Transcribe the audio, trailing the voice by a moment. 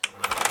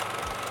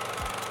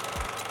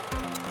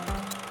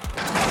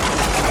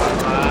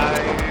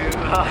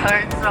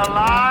It's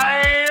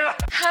alive!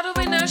 How do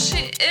we know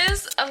she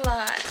is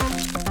alive?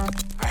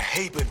 I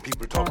hate when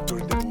people talk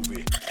during the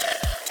movie.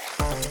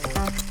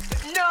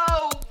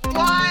 No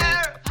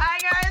wire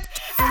hangers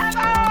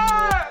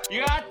ever!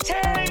 You are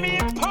tearing me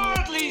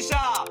apart,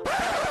 Lisa!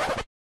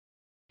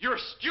 Your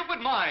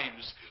stupid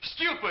minds!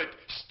 Stupid!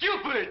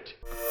 Stupid!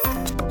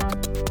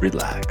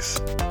 Relax.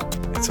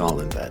 It's all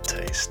in bad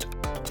taste.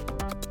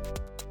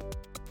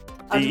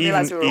 I didn't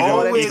realise we were even-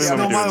 recording. Always, even no when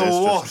we're doing matter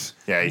this, what. just-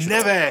 yeah, you should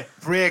Never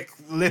break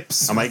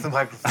lips I with might- the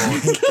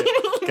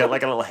microphone. get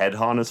like a little head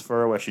harness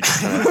for her where she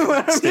just kind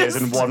of stays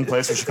in one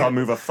place and she can't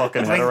move her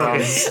fucking head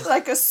around.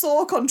 Like a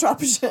saw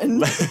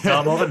contraption.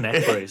 No, more of a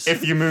neck brace.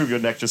 If you move, your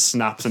neck just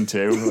snaps in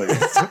two. Like,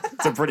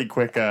 it's a pretty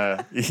quick,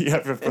 you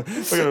have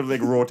a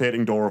like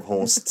rotating door of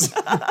hosts.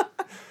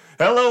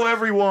 Hello,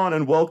 everyone,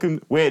 and welcome.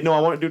 Wait, no,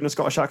 I want to do it in a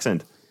Scottish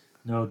accent.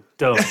 No,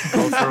 don't.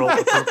 Cultural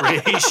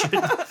appropriation.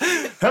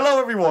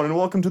 Hello, everyone, and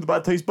welcome to the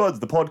Bad Taste Buds,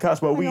 the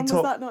podcast where we Was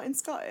talk. that not in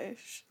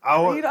Scottish? I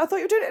I thought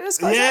you were doing it in a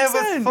Scottish yeah,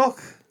 but accent. fuck.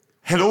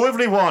 Hello,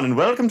 everyone, and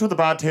welcome to the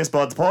Bad Taste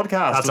Buds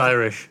podcast. That's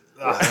Irish.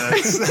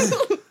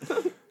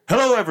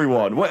 Hello,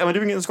 everyone. What am I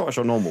doing it in Scottish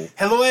or normal?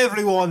 Hello,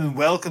 everyone, and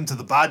welcome to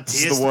the Bad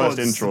is Taste the worst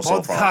Buds, intro the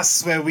so far.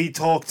 podcast where we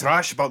talk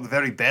trash about the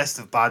very best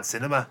of bad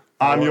cinema.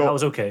 I'm That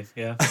was okay,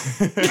 yeah.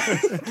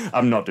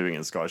 I'm not doing it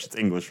in Scottish. It's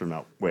English from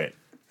now. Wait,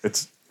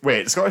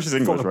 Scottish is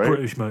English, Fuck right?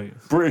 British, mate.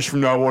 British from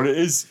now on. It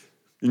is.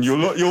 And you'll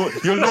like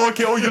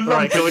it or you'll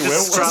Right, like can we it.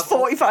 just Will. Just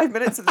 45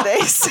 minutes of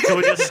this. Can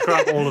we just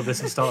scrap all of this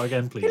and start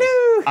again, please?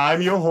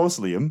 I'm your host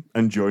Liam,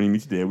 and joining me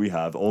today we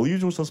have all the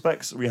usual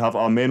suspects. We have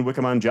our main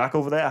wicker man Jack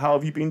over there. How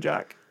have you been,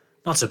 Jack?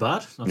 Not so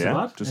bad. Not Yeah, so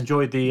bad. just-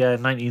 Enjoyed the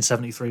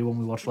 1973 one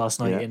we watched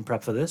last night Yeah. in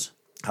prep for this.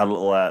 Had a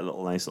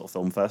little nice little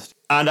film fest.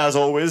 And as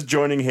always,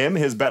 joining him,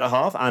 his better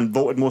half, and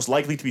voted most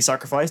likely to be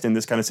sacrificed in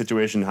this kind of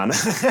situation, Hannah.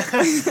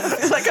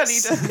 Like I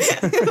need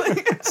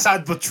to.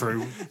 Sad but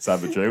true.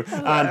 Sad but true.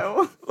 And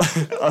Hello.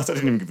 I didn't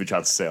even give you a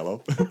chance to say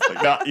hello.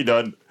 Like, nah, you're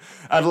done.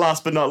 And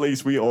last but not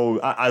least, we all,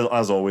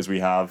 as always, we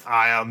have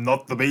I am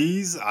not the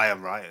bees, I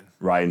am Ryan.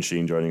 Ryan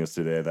Sheen joining us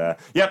today there.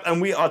 Yep,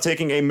 and we are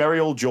taking a merry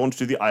old jaunt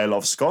to the Isle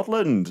of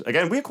Scotland.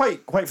 Again, we're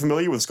quite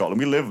familiar with Scotland.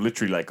 We live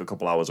literally like a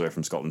couple hours away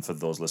from Scotland for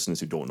those listeners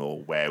who don't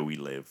know where we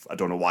live. I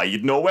don't know why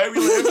you'd know where we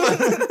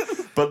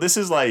live. But this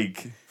is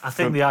like... I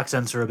think the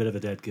accents are a bit of a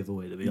dead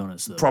giveaway, to be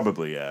honest, though.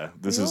 Probably, yeah.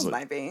 This Yours is like...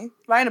 might be.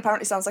 Ryan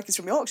apparently sounds like he's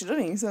from Yorkshire,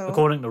 doesn't he? So.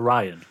 According to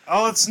Ryan.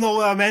 Oh, it's not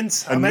what I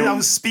meant. I meant I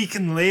was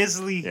speaking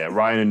lazily. Yeah,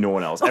 Ryan and no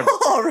one else.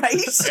 All right.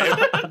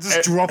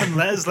 Just dropping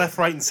letters left,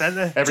 right, and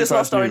centre. Every Just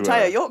lost person our who,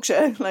 entire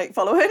Yorkshire, like,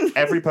 following.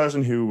 Every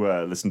person who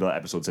listened to that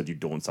episode said you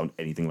don't sound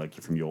anything like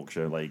you're from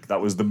Yorkshire. Like,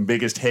 that was the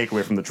biggest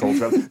takeaway from the troll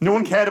trail. No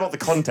one cared about the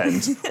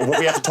content or what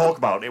we had to talk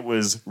about. It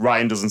was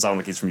Ryan doesn't sound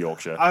like he's from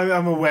Yorkshire.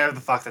 I'm aware of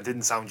the fact I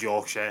didn't sound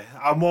Yorkshire.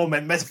 I more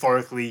meant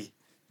metaphorically,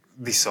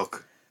 they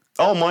suck.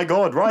 Oh my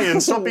god, Ryan,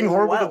 stop being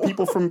horrible Wow. to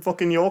people from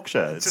fucking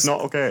Yorkshire. It's Just-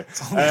 not okay.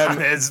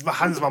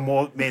 Hands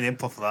my main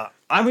input for that.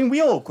 I mean,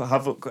 we all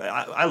have.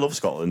 I love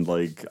Scotland.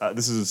 Like,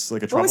 this is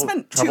like a Well, we travel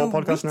spent travel 2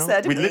 podcast weeks now.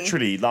 there, We didn't we?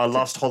 literally our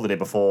last holiday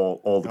before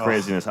all the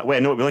craziness.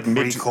 Wait, no, it was like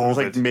mid. It was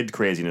like Pre-COVID. mid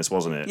craziness,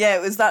 wasn't it? Yeah,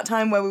 it was that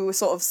time where we were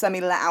sort of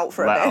semi let out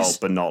for Let a bit. out,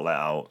 but not let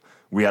out.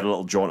 We had a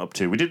little jaunt up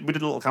to. We did a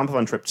little camper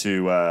van trip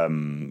to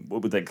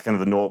what would they kind of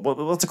the north?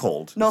 What's it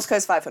called? North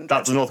Coast 500.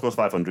 That's the North Coast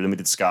 500, and we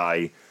did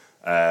Skye,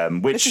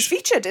 which Which is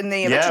featured in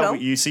the yeah, original.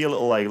 you see a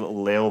little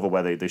layover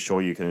where they show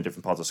you kind of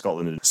different parts of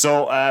Scotland.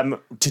 So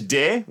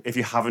today, if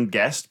you haven't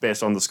guessed,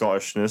 based on the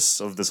Scottishness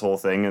of this whole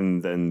thing,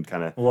 and then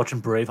kind of We're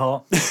watching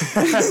Braveheart.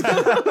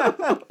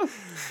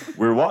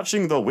 we're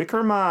watching The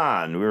Wicker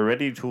Man. We're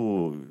ready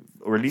to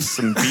release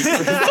some bees.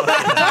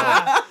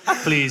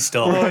 Please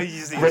stop.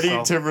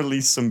 Ready to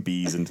release some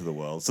bees into the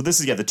world. So this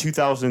is the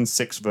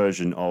 2006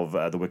 version of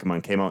The Wicker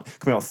Man coming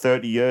out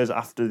 30 years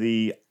after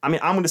the. I mean,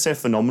 I'm going to say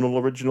phenomenal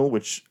original,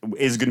 which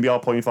is going to be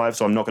our 0.5.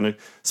 So I'm not going to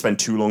spend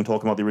too long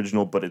talking about the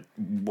original, but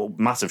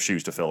massive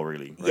shoes to fill,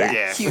 really. Right? Yeah.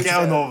 Yeah, Huge get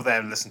on film. over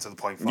there and listen to the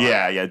point 5.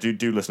 Yeah,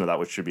 do listen to that,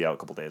 which should be out a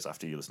couple of days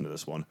after you listen to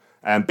this one.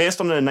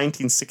 Based on a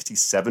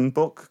 1967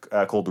 book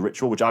called The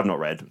Ritual, which I've not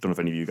read. I don't know if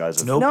any of you guys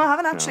have. Nope. No, I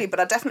haven't actually, but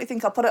I definitely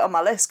think I'll put it on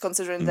my list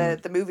considering the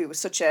movie was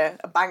such a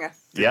banger.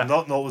 Yeah,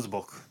 Not know it was a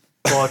book.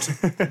 But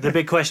the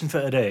big question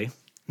for today,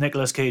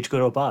 Nicolas Cage,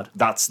 good or bad?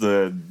 that's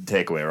the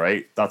takeaway,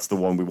 right? That's the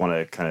one we want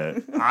to kind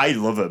of. I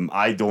love him.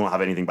 I don't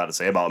have anything bad to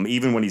say about him.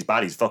 Even when he's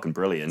bad, he's fucking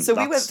brilliant. So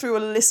we went through a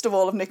list of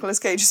all of Nicolas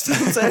Cage's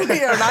films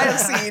earlier, and I have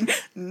seen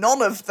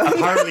none of them.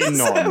 Apparently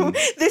none.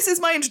 So this is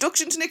my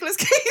introduction to Nicolas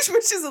Cage,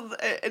 which is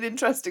an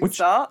interesting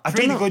start. It's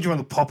really good you're on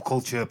the pop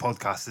culture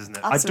podcast, isn't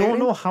it? I Absolutely.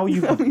 don't know how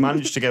you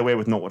managed to get away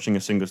with not watching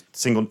a single.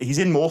 He's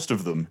in most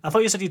of them. I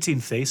thought you said you'd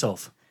seen Face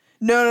Off.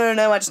 No.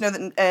 I just know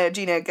that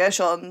Gina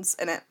Gershon's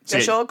in it.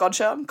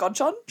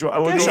 Godshon? We'll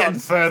go, Getting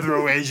further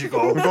away as you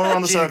go. we'll go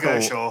around the Gina circle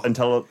Gershon. and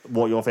tell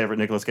what your favourite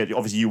Nicolas Cage.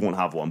 Obviously, you won't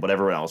have one, but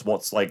everyone else.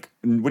 What's like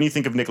when you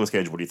think of Nicolas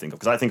Cage? What do you think of?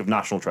 Because I think of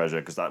National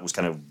Treasure because that was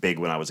kind of big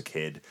when I was a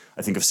kid.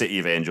 I think of City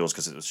of Angels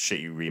because it was a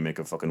shitty remake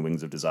of fucking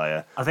Wings of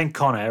Desire. I think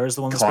Con Air is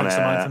the one that Con springs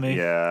to mind Air, for me.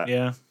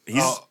 yeah.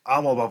 He's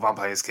I'm all about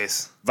Vampire's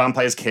Kiss.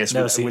 Vampire's Kiss,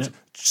 Never which seen is it.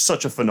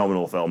 such a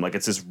phenomenal film. Like,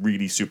 it's this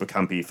really super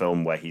campy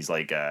film where he's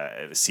like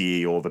a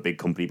CEO of a big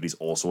company, but he's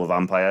also a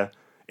vampire.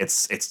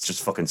 It's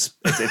just fucking...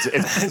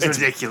 It's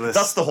ridiculous.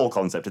 That's the whole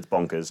concept. It's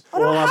bonkers. Oh,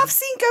 no, I have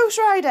seen Ghost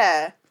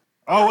Rider.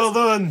 Oh, well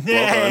done.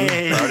 Well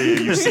Yay. done. Proud of you.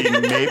 You've seen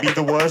maybe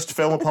the worst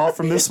film apart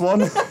from this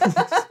one.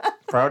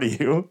 Proud of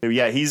you.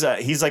 Yeah, he's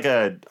like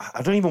a...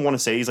 I don't even want to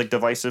say he's like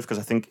divisive, because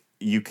I think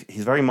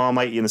he's very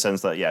Marmite in the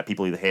sense that, yeah,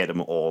 people either hate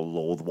him or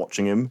loathe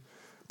watching him.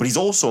 But he's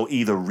also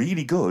either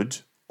really good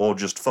or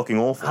just fucking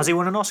awful. Has he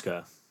won an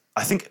Oscar?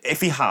 I think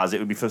if he has, it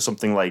would be for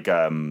something like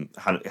Hannah,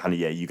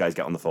 yeah, you guys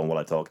get on the phone while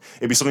I talk.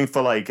 It'd be something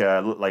for like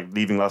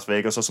Leaving Las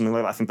Vegas or something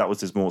like that. I think that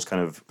was his most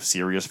kind of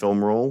serious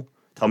film role.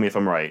 Tell me if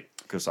I'm right,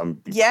 because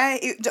I'm... Yeah,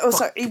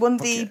 he won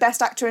the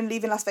Best Actor in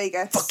Leaving Las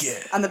Vegas. Fuck yeah.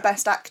 And the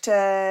Best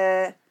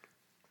Actor...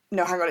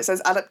 No, hang on, it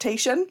says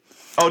Adaptation.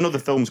 Oh, no, the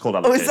film's called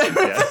Adaptation.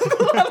 Oh, is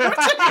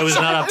Yeah. It was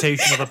an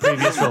adaptation of a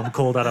previous film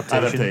called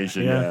Adaptation.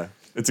 Adaptation, yeah.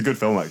 It's a good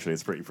film, actually.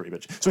 It's pretty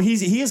bitch. So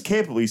he is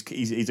capable.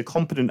 He's a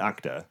competent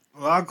actor.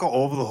 Well, I got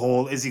over the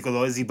whole is he good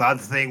or is he bad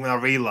thing when I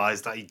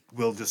realised that he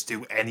will just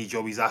do any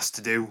job he's asked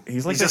to do.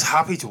 He's like just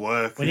happy to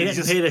work. When you He's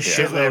get just paid a does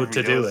whatever shitload to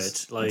he do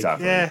does. it, like,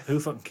 Exactly. Yeah. who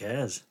fucking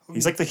cares?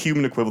 He's like the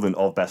human equivalent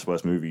of best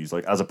worst movies.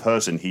 Like, as a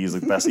person, he's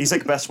the best. He's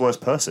like best worst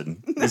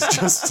person. It's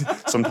just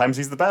sometimes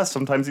he's the best,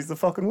 sometimes he's the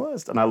fucking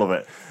worst, and I love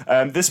it.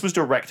 This was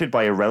directed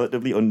by a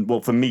relatively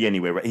well, for me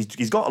anyway.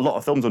 He's got a lot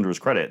of films under his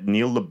credit.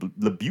 Neil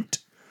LaBute.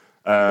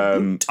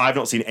 I've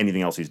not seen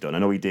anything else he's done. I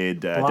know he did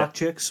Black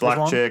Chicks was Black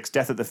one. Chicks,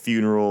 Death at the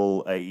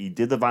Funeral. He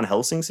did the Van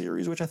Helsing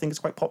series, which I think is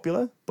quite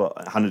popular.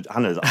 But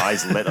Hannah's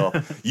eyes lit up.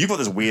 You've got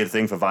this weird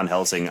thing for Van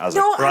Helsing as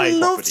No, a I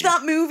loved property.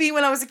 that movie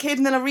when I was a kid,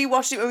 and then I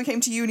rewatched it when we came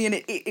to uni, and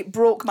it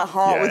broke my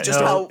heart Yeah, with just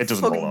no, how it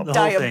doesn't hold fucking up. The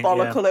whole thing,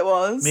 diabolical yeah. it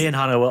was. Me and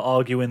Hannah were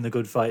arguing the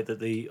good fight that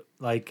the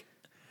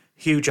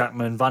Hugh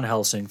Jackman Van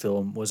Helsing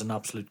film was an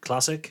absolute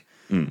classic.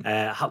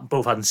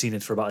 Both hadn't seen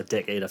it for about a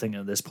decade, I think,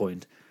 at this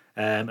point.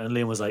 And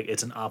Liam was like,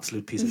 "It's an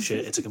absolute piece of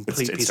shit. It's a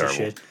complete It's piece terrible. of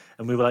shit."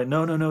 And we were like,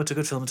 "No, it's a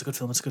good film. It's a good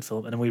film. It's a good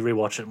film." And then we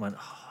rewatched it and went,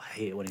 "Oh, I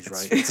hate it when he's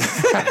right."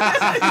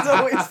 He's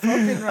always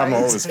fucking right. I'm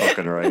always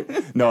fucking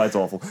right. No, it's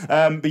awful.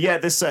 But yeah,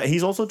 this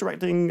he's also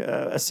directing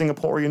a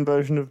Singaporean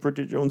version of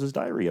Bridget Jones's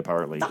Diary,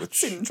 apparently.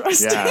 That's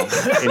interesting.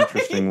 Yeah,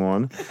 interesting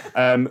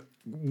one.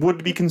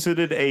 Would be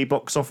considered a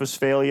box office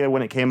failure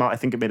when it came out. I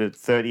think it made a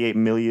 38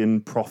 million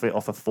profit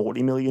off a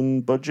 40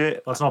 million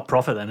budget. That's not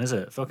profit then, is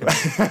it? Fucking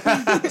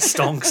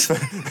stonks.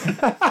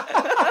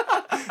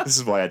 This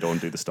is why I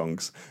don't do the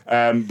stonks.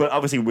 But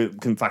obviously, with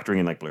factoring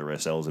in like Blu-ray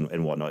sales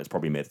and whatnot, it's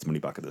probably made its money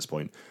back at this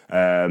point.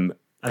 And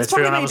it's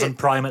free on probably made Amazon it-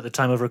 Prime at the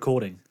time of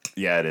recording.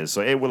 Yeah, it is.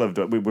 So it will have.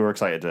 We were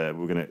excited.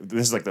 We're gonna.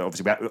 This is like the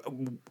obviously.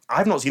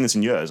 I've not seen this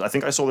in years. I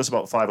think I saw this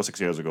about 5 or 6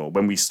 years ago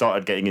when we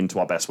started getting into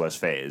our best worst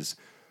phase.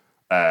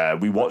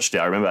 We watched it.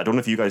 I remember. I don't know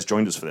if you guys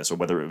joined us for this or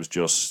whether it was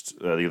just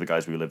the other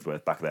guys we lived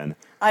with back then.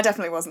 I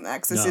definitely wasn't there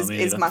because this No, is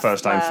me either. my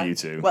First time for you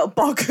two. Well,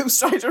 Bar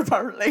Ghost Rider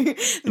apparently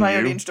my You?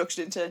 only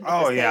introduction into.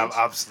 Oh Nicolas yeah, Cage.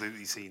 I've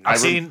absolutely seen it. I've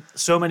seen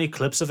so many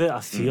clips of it.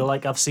 I feel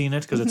like I've seen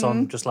it because it's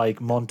on just like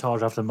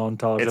montage after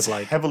montage It's of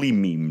like, heavily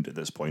memed at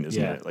this point,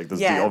 isn't Yeah. it? Like there's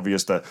Yeah. the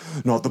obvious,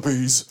 not the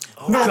bees.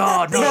 oh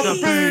God, not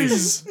the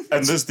bees.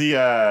 And there's the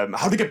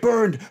how to get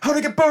burned.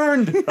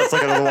 That's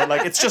like another one.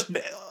 Like it's just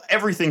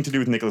everything to do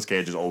with Nicolas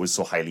Cage is always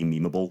so highly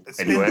memeable. It's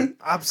Anyway, been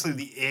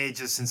absolutely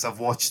ages since I've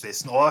watched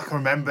this, and all I can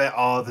remember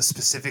are the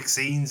specific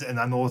scenes, and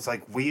I know it's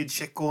like weird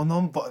shit going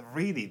on, but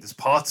really, there's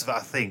parts of it I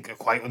think are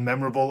quite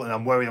unmemorable, and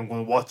I'm worried I'm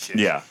going to watch it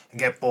Yeah. and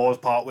get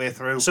bored partway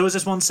through. So is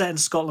this one set in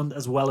Scotland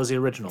as well as the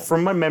original?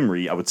 from my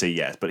memory, I would say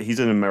yes, but he's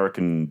an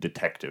American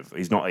detective.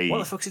 He's not a. What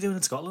the fuck's he doing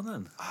in Scotland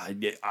then?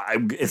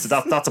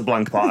 That's a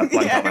blank part. Of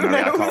my memory.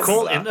 I can't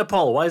Call remember that.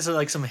 Interpol. Why is there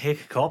like some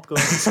hick cop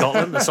going to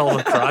Scotland to solve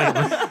a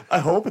crime? I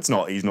hope it's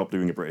not. He's not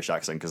doing a British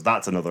accent because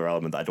that's another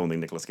element that I don't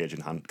think Nicolas Cage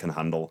can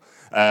handle.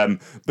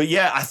 But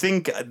yeah, I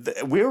think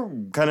we're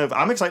kind of.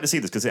 I'm excited to see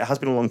this because it has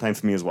been a long time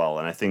for me as well,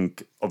 and I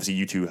think obviously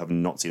you two have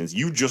not seen this.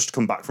 You just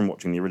come back from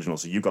watching the original,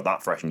 so you got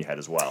that fresh in your head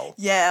as well.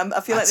 Yeah,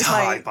 I feel like That's this a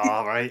high might.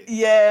 bar, right?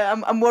 Yeah,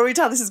 I'm worried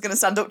how this is going to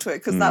stand up to it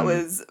because that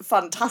was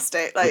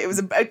fantastic. Like it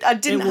was, I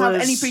didn't It have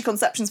was- any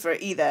preconceptions for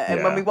it either.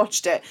 And when Yeah. we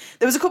watched it,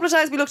 there was a couple of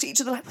times we looked at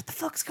each other like, "What the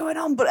fuck's going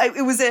on?" But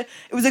it was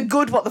a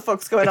good "What the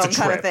fuck's going It's a on"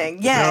 kind of trip.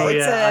 thing. Yeah, No, it's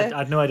yeah, a, I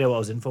had no idea what I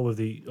was in for with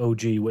the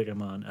OG Wicker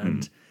Man,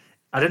 and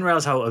I didn't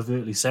realize how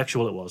overtly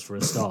sexual it was for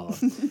a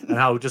start, and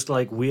how just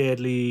like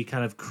weirdly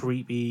kind of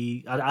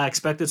creepy. I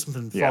expected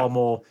something Yeah. far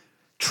more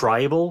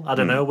tribal. I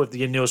don't know, with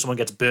someone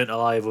gets burnt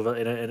alive with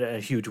in a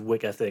huge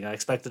wicker thing. I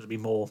expected it to be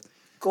more.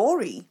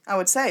 gory, I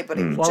would say, but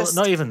it was Well, just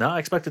not even that. I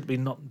expected it to be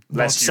not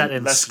set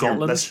in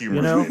Scotland. less humorous,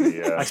 you know, maybe,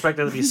 yeah. I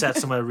expected it to be set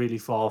somewhere really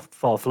far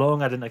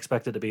flung. I didn't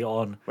expect it to be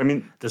on. I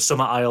mean, The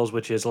Summer Isles,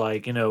 which is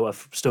like a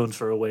stone's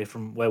throw away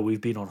from where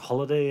we've been on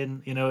holiday,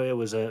 and it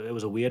was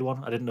a weird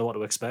one. I didn't know what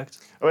to expect.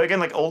 well, again,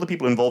 like all the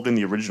people involved in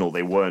the original,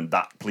 they weren't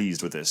that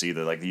pleased with this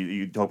either. Like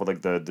you talk about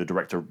like the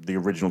director, the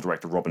original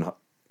director, Rob.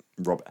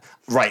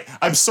 Right,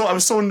 I was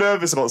so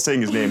nervous about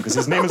saying his name because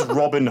his name is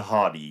Robin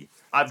Hardy.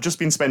 I've just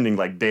been spending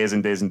like days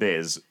and days and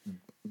days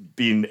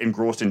being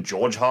engrossed in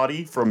George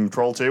Hardy from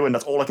Troll 2, and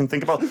that's all I can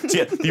think about. So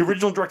yeah, the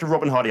original director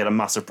Robin Hardy had a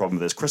massive problem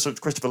with this.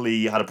 Christopher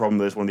Lee had a problem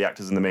with this, one of the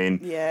actors in the main,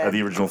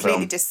 the original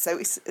film.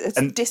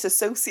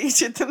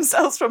 Disassociated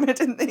themselves from it,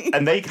 didn't they?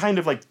 And they kind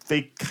of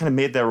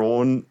made their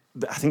own.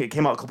 I think it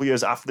came out a couple of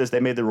years after this. They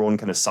made their own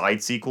kind of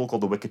side sequel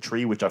called The Wicked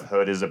Tree, which I've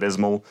heard is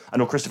abysmal. I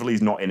know Christopher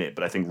Lee's not in it,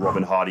 but I think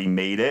Robin Hardy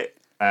made it.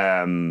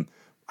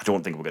 I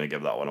don't think we're going to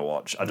give that one a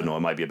watch. I don't know. It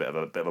might be a bit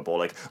of a bore.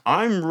 Like,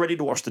 I'm ready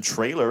to watch the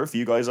trailer if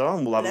you guys are,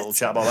 and we'll have a little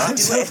chat about that.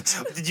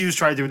 Did you just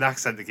try to do an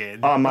accent again?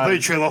 Oh, man. I thought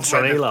you trail off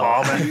I'm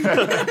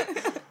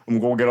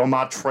going to get on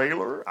my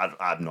trailer.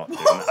 I'm not doing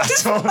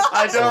that.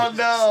 I don't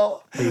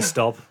know. Please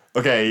stop.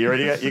 Okay, you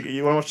ready?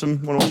 You want to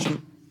watch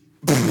them?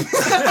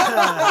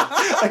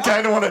 I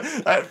kind of want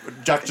to.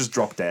 Jack just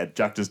dropped dead.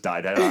 Jack just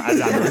died.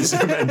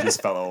 And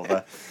just fell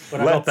over. But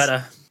I got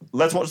better.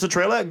 Let's watch the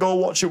trailer. Go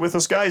watch it with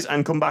us, guys,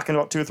 and come back in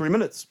about 2 or 3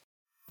 minutes.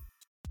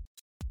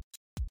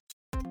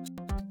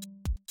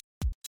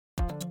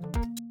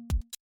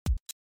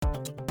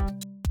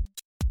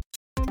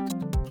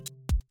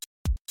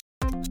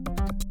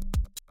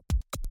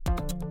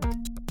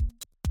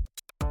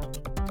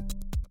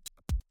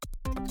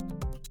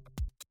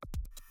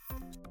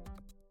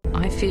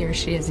 I fear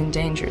she is in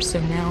danger,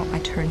 so now I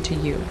turn to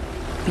you.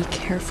 Be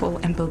careful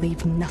and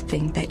believe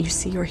nothing that you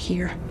see or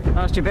hear.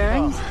 Lost your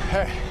bearings? Oh,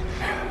 hey.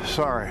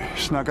 Sorry,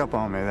 snuck up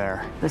on me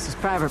there. This is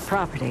private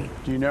property.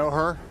 Do you know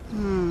her?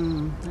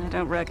 I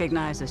don't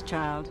recognize this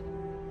child.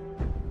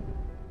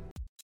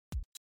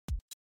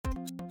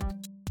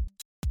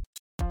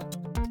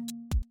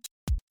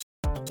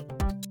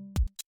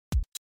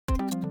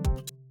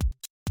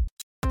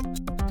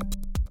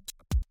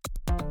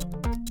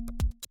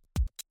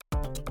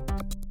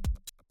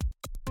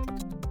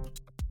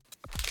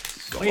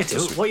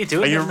 What are you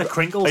doing? Getting the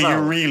crinkles Are you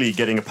out? really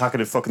getting a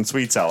packet of fucking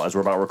sweets out as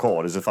we're about to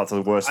record? As if that's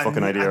the worst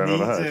fucking idea I've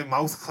ever heard. I need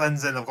mouth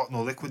cleansing. I've got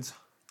no liquids.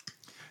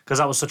 Because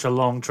that was such a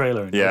long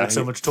trailer. And Yeah,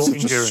 so much talking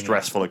such a during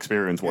stressful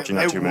experience watching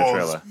that It 2-minute was.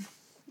 trailer.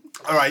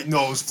 All right,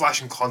 no, it was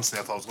flashing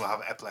constantly. I thought I was going to have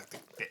an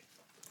epileptic fit.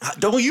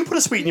 Don't you put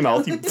a sweet in your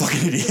mouth, you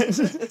fucking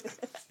idiot.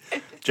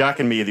 Jack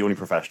and me are the only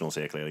professionals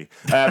here, clearly.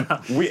 I'm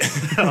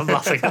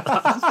laughing at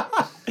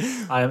that.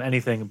 I am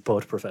anything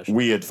but professional.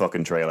 Weird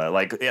fucking trailer.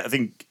 Like, I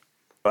think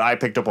I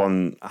picked up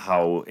on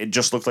how it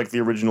just looks like the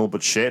original,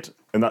 but shit.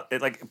 And that,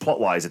 like,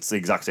 plot-wise, it's the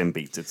exact same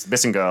beats. It's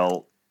missing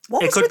girl.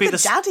 What was with the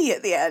daddy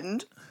at the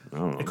end?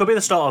 It could be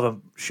the start of a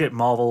shit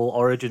Marvel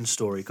origin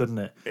story, couldn't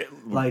it?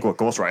 Like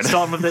Ghost Rider.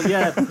 Starting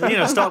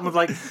with starting with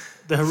like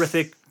the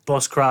horrific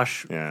bus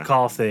crash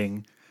car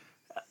thing.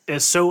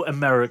 It's so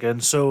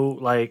American, so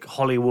like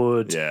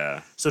Hollywood.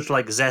 Yeah. Such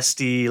like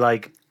zesty,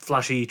 like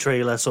flashy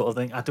trailer sort of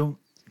thing. I don't.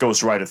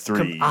 Ghost Rider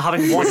 3. I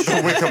haven't watched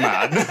The Wicker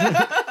Man.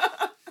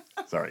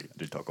 Sorry, I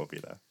did talk over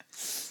you there.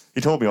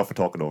 He told me off for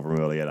talking over him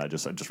earlier, and I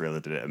just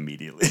realized I did it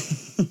immediately.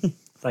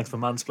 Thanks for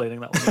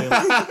mansplaining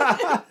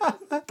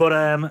that one.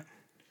 But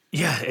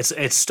yeah,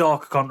 it's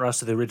stark contrast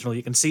to the original.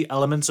 You can see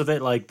elements of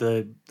it, like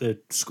the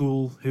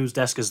school whose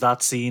desk is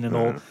that scene and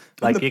all.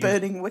 Like And the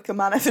burning Wicker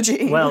Man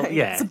effigy. Well, like,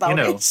 yeah, it's about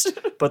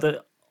it. but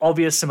the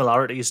obvious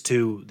similarities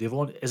to the other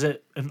one. Is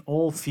it an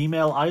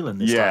all-female island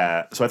this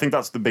time? So I think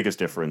that's the biggest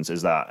difference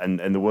is that, and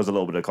there was a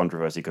little bit of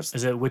controversy because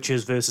Is it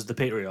witches versus the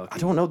patriarchy? I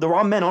don't know. There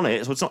are men on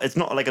it, so it's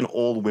not like an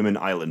all-women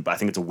island, but I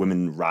think it's a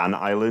women-ran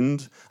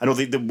island. I know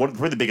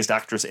probably the biggest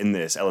actress in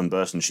this, Ellen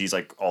Burstyn. She's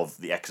like of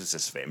The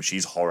Exorcist fame.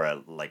 She's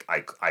horror like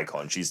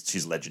icon.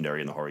 She's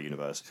legendary in the horror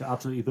universe. She's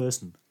absolutely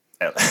bursting.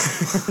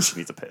 She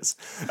needs a piss.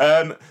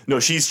 No,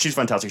 she's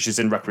fantastic. She's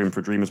in Requiem for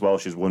a Dream as well.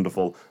 She's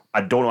wonderful.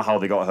 I don't know how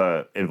they got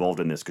her involved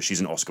in this because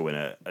she's an Oscar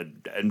winner.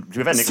 And to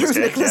be fair, Nicolas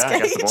Cage. I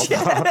guess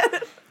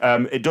the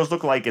both. It does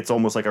look like it's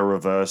almost like a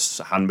reverse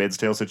Handmaid's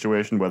Tale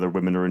situation where the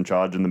women are in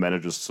charge and the men are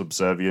just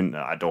subservient.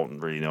 I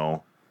don't really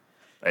know.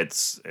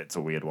 It's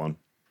a weird one.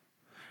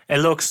 It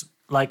looks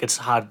like it's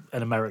had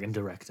an American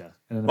director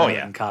and an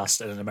American cast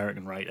and an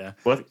American writer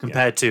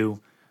compared to.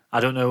 I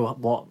don't know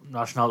what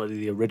nationality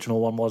the original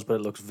one was, but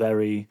it looks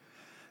very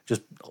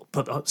just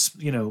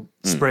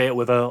spray it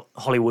with a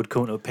Hollywood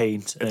coat of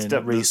paint and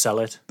resell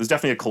it. There's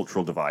definitely a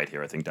cultural divide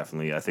here. I think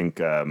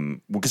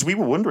because we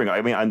were wondering.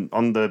 I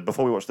mean,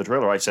 before we watched the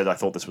trailer, I said I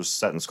thought this was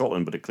set in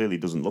Scotland, but it clearly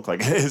doesn't look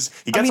like it is.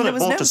 He gets on a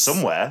boat to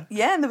somewhere.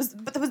 Yeah, and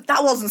that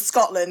wasn't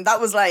Scotland. That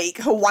was like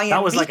Hawaiian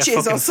that was beaches like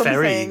a fucking or something.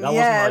 ferry. That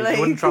wasn't like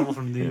you wouldn't travel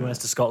from the US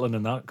to Scotland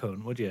in that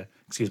cone, would you?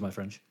 Excuse my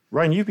French.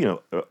 Ryan, you've been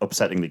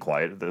upsettingly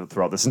quiet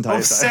throughout this entire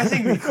time.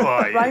 Upsettingly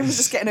quiet. Ryan was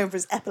just getting over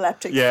his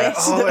epileptic Yeah. fit.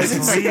 Oh,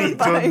 it's really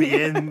done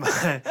me in.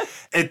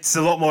 It's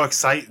a lot more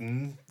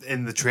exciting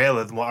in the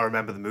trailer than what I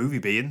remember the movie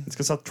being. It's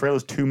because that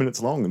trailer's 2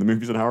 minutes long and the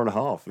movie's an hour and a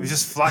half. It was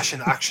just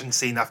flashing action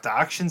scene after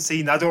action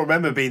scene. I don't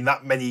remember being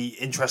that many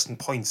interesting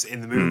points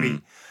in the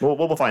movie. Well,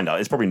 we'll find out.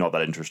 It's probably not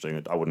that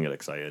interesting. I wouldn't get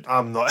excited.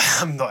 I'm not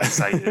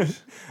excited.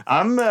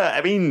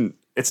 I mean,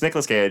 it's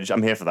Nicolas Cage.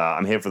 I'm here for that.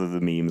 I'm here for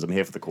the memes. I'm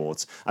here for the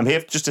quotes. I'm here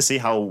just to see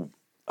how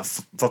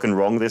fucking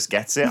wrong this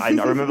gets it. I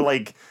remember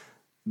like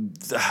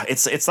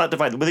it's that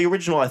divide with the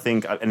original. I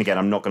think, and again,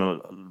 I'm not going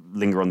to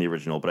linger on the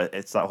original, but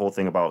it's that whole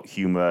thing about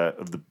humor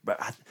of the.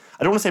 I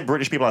don't want to say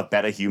British people have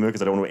better humor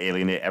because I don't want to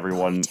alienate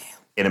everyone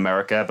in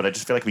America, but I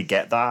just feel like we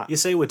get that. You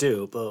say we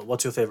do, but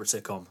what's your favourite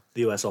sitcom?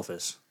 The US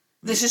Office.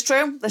 This is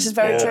true. This is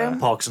very true.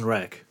 Parks and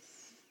Rec.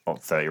 Or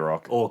 30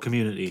 Rock. Or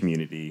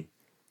Community.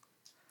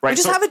 Right, We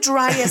just have a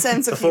drier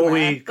sense of Before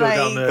humour. we go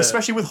down the...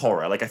 Especially with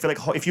horror. Like, I feel like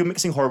if you're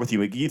mixing horror with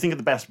humor, you think of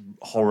the best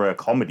horror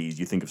comedies,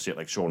 you think of shit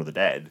like Shaun of the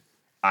Dead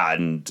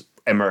and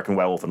American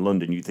Werewolf in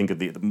London. You think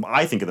of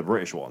I think of the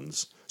British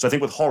ones. So I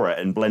think with horror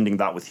and blending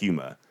that with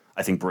humor,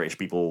 I think British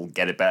people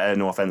get it better.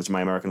 No offense to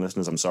my American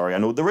listeners, I'm sorry. I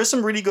know there is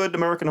some really good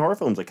American horror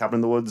films like Cabin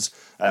in the Woods,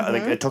 I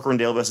think Tucker and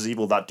Dale versus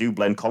Evil, that do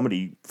blend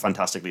comedy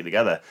fantastically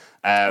together.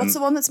 What's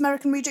the one that's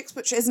American Rejects,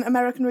 which isn't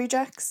American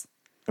Rejects?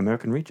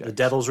 American Rejects. The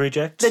Devil's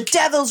Rejects. The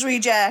Devil's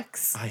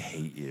Rejects. I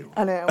hate you.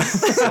 I know.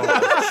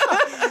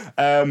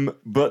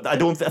 But I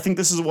don't. I think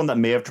this is one that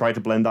may have tried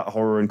to blend that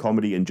horror and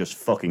comedy and just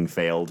fucking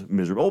failed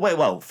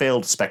miserably.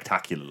 Failed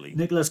spectacularly.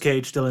 Nicolas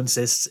Cage still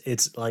insists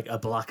it's like a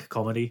black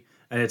comedy,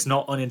 and it's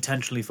not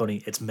unintentionally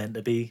funny. It's meant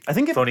to be.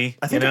 Funny.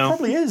 I think it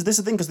probably is. This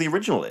is the thing because the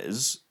original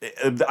is.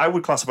 I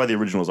would classify the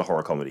original as a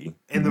horror comedy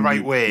In the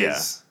right ways.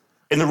 Yeah.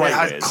 In the right It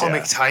had ways,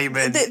 comic yeah.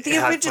 timing. The it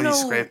had original-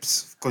 funny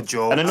scripts. Good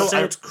joke. And I know I'd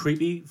say it's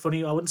creepy,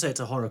 funny. I wouldn't say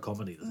it's a horror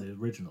comedy. The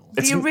original.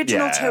 The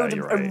original yeah, toed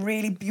you're a right.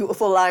 really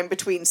beautiful line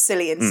between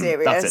silly and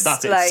serious.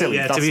 That's it, Like, silly.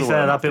 Yeah, That's to be the fair,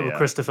 word, that bit yeah. with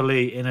Christopher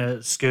Lee in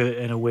a skirt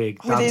and a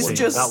wig, with his dancing,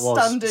 just that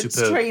was standard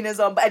superb. trainers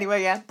on. But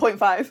anyway, yeah,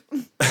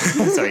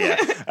 0.5. So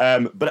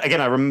yeah, but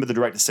again, I remember the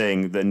director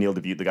saying that Neil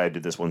Dubuque, the guy who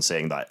did this one,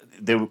 saying that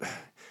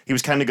he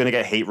was kind of going to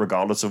get hate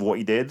regardless of what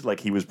he did. Like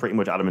he was pretty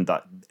much adamant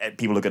that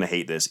people are going to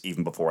hate this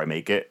even before I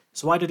make it.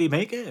 So why did he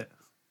make it?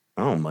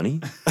 Oh, money.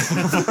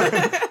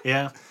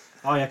 Yeah.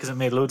 Oh yeah, because it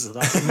made loads of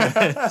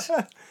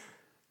that.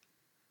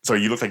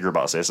 Sorry, you look like you're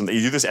about to say something.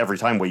 You do this every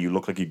time where you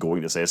look like you're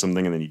going to say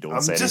something and then you don't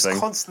I'm say just anything.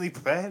 constantly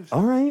prepared.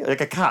 All right,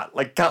 like a cat,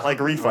 like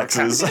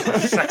reflexes,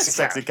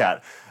 sexy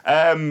cat.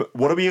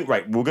 What are we?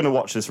 Right, we're gonna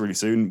watch this really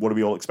soon. What are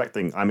we all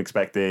expecting? I'm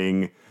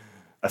expecting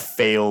a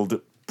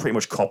failed, pretty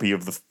much copy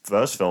of the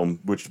first film,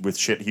 which with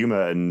shit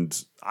humor,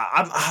 and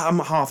I'm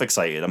half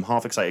excited. I'm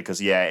half excited because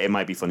yeah, it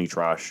might be funny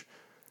trash.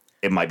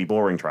 It might be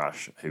boring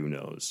trash. Who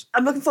knows?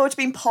 I'm looking forward to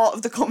being part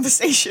of the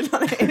conversation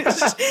on it. It's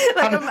just,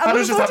 like, I'm Hannah's looking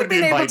just forward to happy to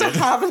being be able to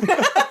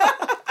invited.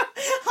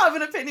 have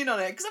an opinion on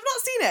it because I've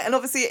not seen it, and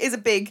obviously it is a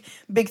big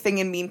thing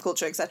in meme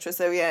culture, etc.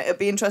 So yeah, it'd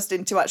be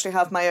interesting to actually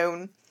have my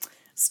own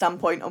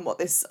standpoint on what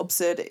this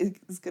absurdity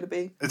is going to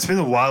be. It's been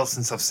a while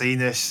since I've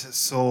seen it,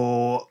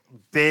 so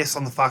based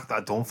on the fact that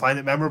I don't find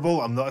it memorable,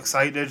 I'm not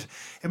excited.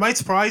 It might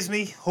surprise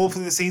me.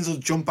 Hopefully the scenes will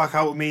jump back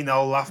out at me and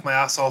I'll laugh my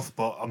ass off,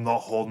 but I'm not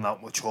holding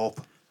out much hope.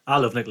 I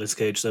love Nicolas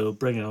Cage, so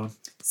bring it on.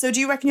 So do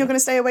you reckon you're going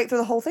to stay awake through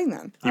the whole thing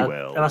then? You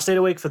will. And I stayed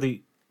awake for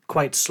the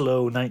quite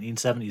slow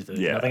 1970s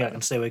version. Yeah. I think I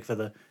can stay awake for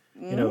the,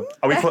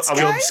 Are we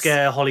jump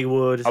scare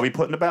Hollywood. Are we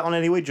putting a bet on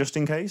anyway, just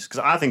in case?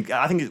 Because I think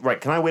it's right.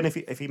 Can I win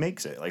if he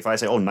makes it? Like if I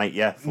say, oh, night,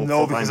 yeah.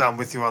 No, because I'm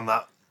with you on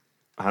that.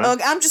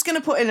 I'm just going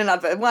to put in an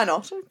advert. Why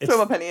not? Throw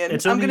my penny in.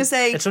 I'm going to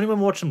say... It's only when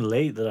we watch them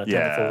late that I tend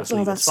to fall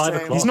asleep. that's It's 5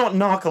 true. o'clock. He's not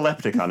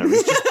narcoleptic, Hannah.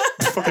 He's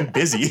just fucking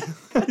busy.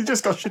 He's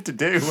just got shit to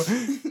do.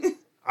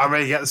 I'm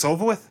ready to get this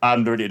over with.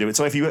 I'm ready to do it.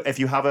 So if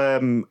you have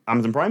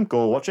Amazon Prime,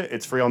 go watch it.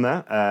 It's free on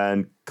there,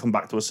 and come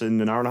back to us in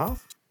an hour and a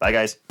half. Bye,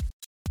 guys.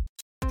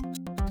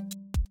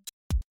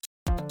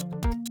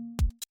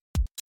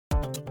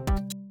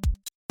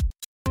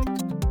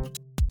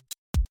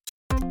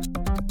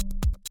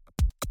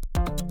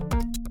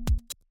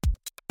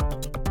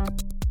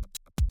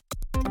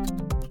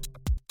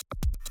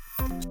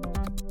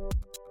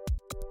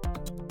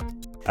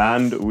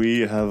 And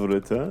we have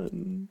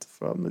returned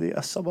from the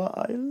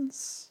Asaba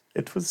Isles.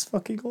 It was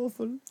fucking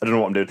awful. I don't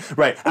know what I'm doing.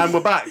 Right, and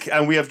we're back,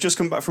 and we have just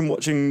come back from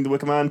watching The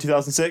Wicker Man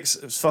 2006.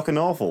 It was fucking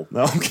awful.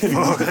 No, I'm kidding.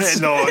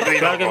 No, you're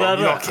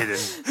not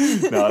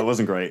kidding. No, it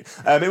wasn't great.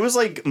 It was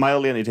like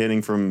mildly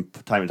entertaining from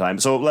time to time.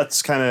 So we'll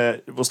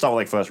start with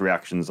like first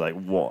reactions. Like,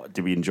 what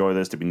did we enjoy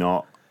this? Did we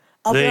not?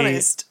 I'll be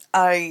honest,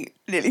 I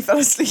nearly fell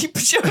asleep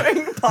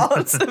during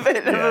parts of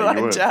it. Yeah,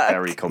 you were Jack.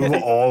 very We comfy. were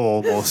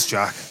all almost,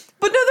 Jack.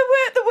 But no,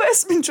 the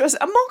worst interest.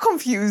 I'm more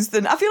confused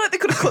than I feel like they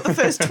could have cut the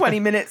first 20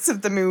 minutes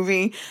of the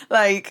movie.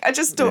 Like I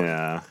just don't.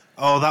 Yeah.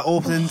 Oh, that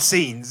opening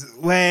scenes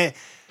where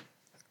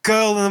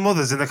girl and the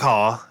mother's in the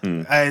car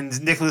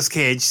and Nicolas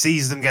Cage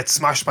sees them get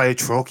smashed by a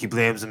truck. He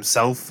blames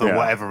himself for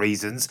whatever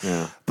reasons.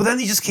 Yeah. But then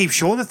he just keeps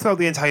showing it throughout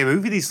the entire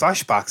movie, these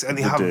flashbacks, and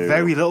they have do.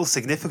 very little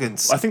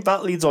significance. I think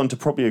that leads on to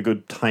probably a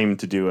good time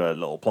to do a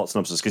little plot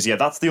synopsis because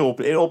that's it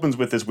opens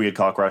with this weird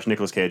car crash.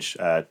 Nicolas Cage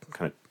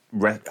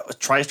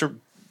tries to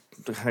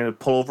kind of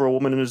pull over a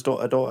woman and his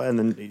daughter, and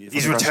then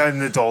He's returning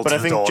the doll But to I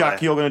the think daughter.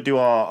 Jack, you're going to do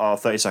our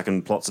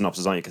 30-second plot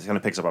synopsis, aren't you? Because it kind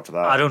of picks up after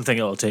that. I don't think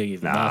it'll take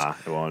even Nah, that.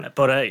 it won't.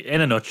 But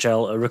in a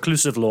nutshell, a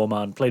reclusive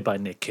lawman played by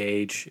Nick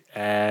Cage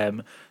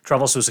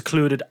travels to a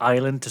secluded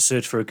island to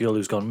search for a girl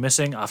who's gone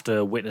missing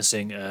after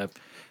witnessing a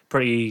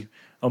pretty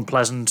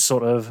unpleasant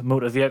sort of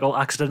motor vehicle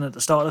accident at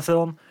the start of the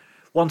film.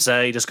 Once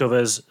there, he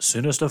discovers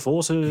sinister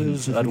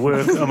forces at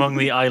work among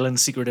the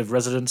island's secretive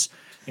residents,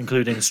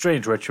 including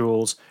strange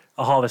rituals,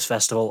 a harvest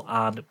festival,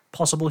 and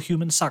possible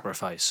human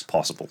sacrifice.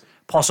 Possible.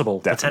 Definitely.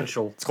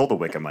 Potential. It's called The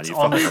Wicker Man. It's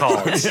on the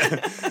cards.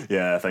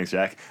 Yeah, thanks,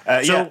 Jack.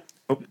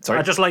 Sorry.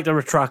 I'd just like to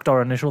retract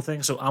our initial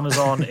thing. So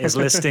Amazon is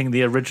listing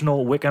the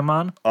original Wicker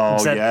Man. Oh,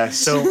 instead. yes.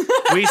 So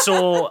we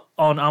saw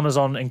on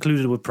Amazon,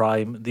 included with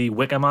Prime, the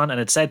Wicker Man, and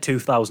it said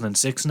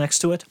 2006 next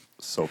to it.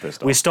 So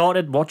pissed off. We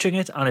started watching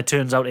it, and it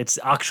turns out it's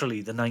actually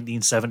the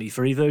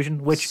 1973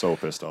 version, which, so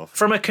pissed off.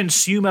 from a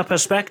consumer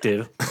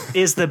perspective,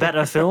 is the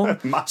better film.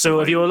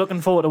 So if you were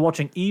looking forward to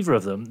watching either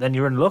of them, then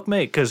you're in luck,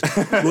 mate, because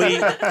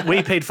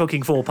we paid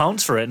fucking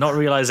 £4 for it, not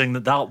realizing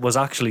that was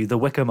actually the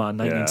Wicker Man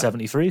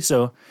 1973.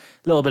 So a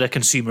little bit of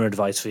consumer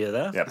advice for you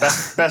there. Yeah,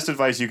 best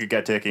advice you could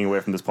get taking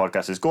away from this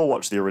podcast is go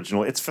watch the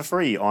original. It's for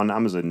free on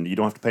Amazon. You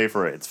don't have to pay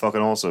for it. It's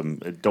fucking awesome.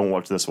 Don't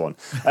watch this one.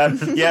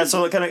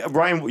 So kind of,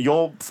 Ryan,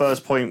 your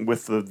first point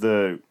with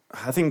the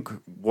I think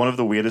one of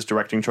the weirdest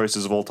directing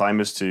choices of all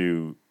time is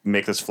to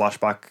make this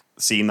flashback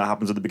scene that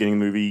happens at the beginning of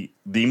the movie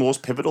the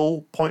most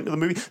pivotal point of the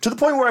movie, to the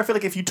point where I feel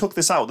like if you took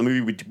this out, the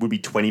movie would be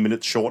 20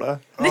 minutes shorter.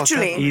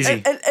 Literally,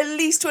 Easy. At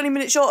least 20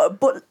 minutes shorter,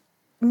 but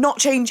not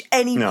change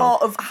any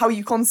part of how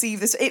you conceive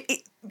this.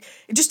 It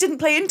just didn't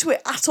play into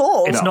it at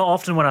all. It's not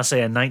often when I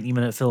say a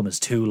 90-minute film is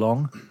too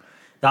long.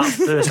 That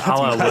first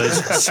hour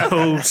was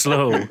so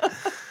slow.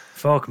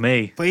 Fuck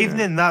me. But even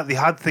in that, they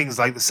had things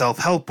like the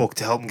self-help book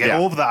to help them get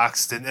over that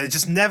accident. And it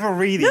just never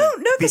really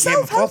the became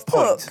a plot self-help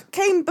book point.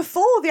 came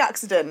before the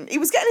accident. He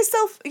was getting his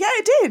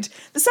it did.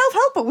 The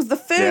self-help book was the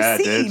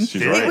first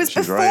scene. It was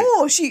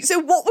before she. So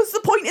what was the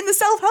point in the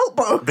self-help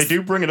book? They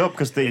do bring it up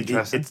because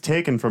it's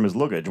taken from his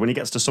luggage. When he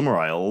gets to Summer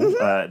Isle,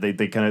 they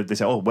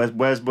say, "Oh,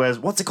 where's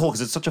what's it called?"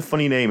 Because it's such a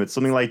funny name. It's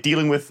something like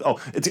dealing with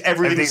it's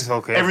everything's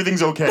okay.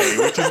 Everything's okay,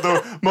 which is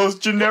the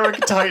most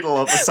generic title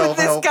of the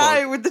self-help With this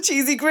guy book. with the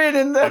cheesy grin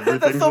and the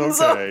thumbs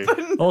okay.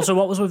 up. Also,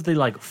 what was with the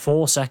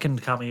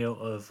 4-second cameo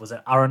of, was it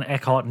Aaron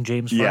Eckhart and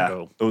James Franco?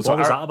 Yeah. What was that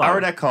about?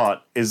 Aaron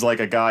Eckhart is like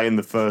a guy in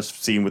the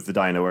first scene with the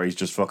diner where he's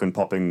just fucking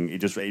popping. He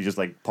just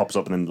like pops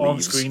up and then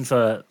leaves. On screen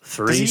for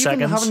 3 Does he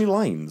seconds. even have any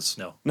lines?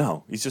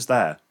 No. He's just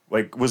there.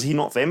 Like, was he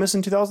not famous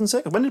in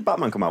 2006? When did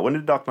Batman come out? When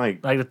did Dark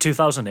Knight? Like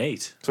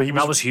 2008. So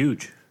that was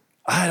huge.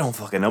 I don't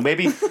fucking know.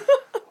 Maybe.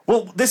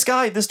 Well, this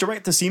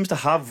director seems to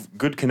have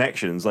good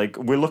connections. Like,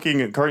 we're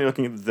currently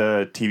looking at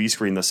the TV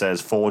screen that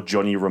says for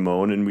Johnny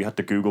Ramone, and we had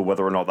to Google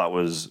whether or not that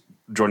was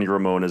Johnny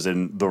Ramone as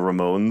in the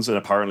Ramones, and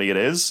apparently it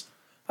is.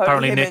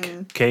 Apparently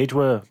Nick Cage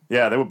were.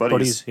 Yeah, they were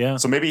buddies. Yeah.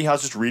 So maybe he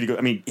has just really good.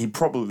 I mean, he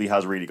probably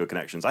has really good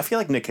connections. I feel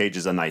like Nick Cage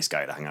is a nice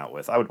guy to hang out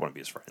with. I would want to be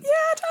his friend.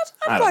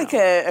 Yeah, I'd like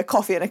a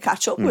coffee and a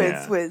catch up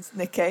with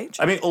Nick Cage.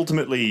 I mean,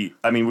 ultimately,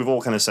 we've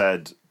all kind of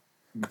said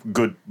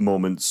good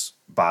moments,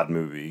 bad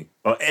movie,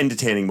 or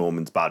entertaining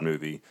moments, bad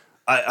movie.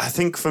 I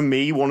think for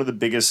me, one of the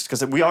biggest,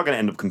 because we are going to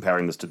end up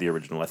comparing this to the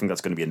original. I think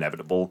that's going to be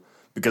inevitable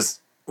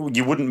because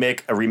you wouldn't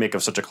make a remake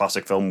of such a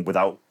classic film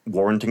without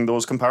warranting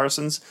those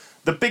comparisons.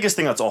 The biggest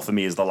thing that's off for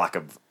me is the lack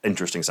of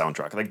interesting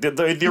soundtrack. Like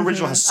the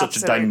original has such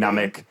a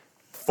dynamic,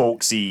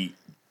 folksy,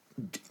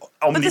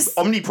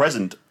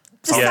 omnipresent.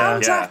 The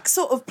soundtrack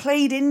sort of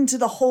played into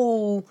the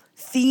whole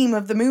theme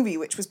of the movie,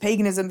 which was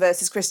paganism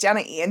versus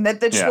Christianity, and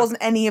there just wasn't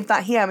any of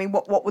that here. I mean,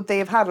 what would they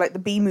have had? Like the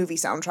B-movie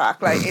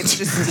soundtrack? Like it's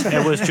just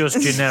it was just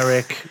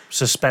generic,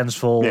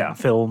 suspenseful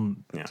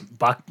film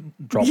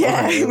backdrop.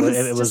 Yeah, It it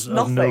was was of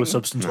nothing. no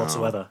substance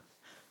whatsoever.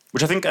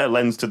 Which I think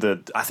lends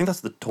to I think that's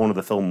the tone of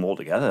the film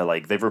altogether.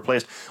 Like, they've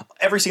replaced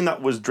every scene that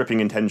was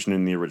dripping in tension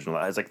in the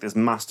original. It's like this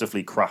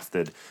masterfully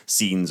crafted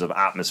scenes of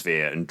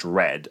atmosphere and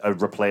dread are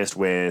replaced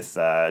with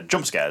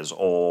jump scares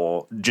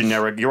or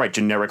generic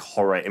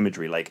horror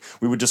imagery. Like,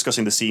 we were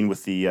discussing the scene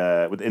with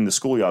in the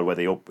schoolyard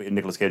where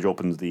Nicolas Cage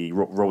opens the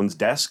Rowan's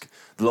desk.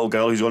 The little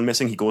girl who's gone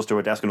missing, he goes to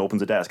her desk and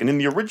opens a desk. And in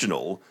the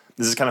original,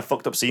 there's this kind of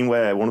fucked up scene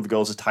where one of the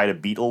girls has tied a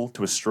beetle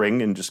to a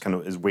string and just kind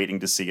of is waiting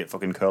to see it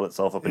fucking curl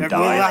itself up and die.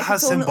 Well, that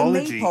has symbology.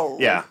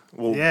 Yeah,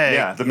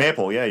 the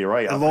maple. Yeah, you're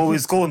right. It'll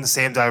always go in the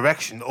same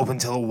direction up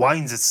until it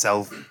winds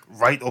itself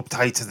right up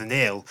tight to the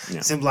nail,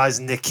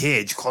 symbolising Nick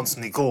Cage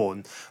constantly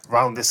going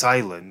around this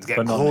island,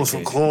 getting closer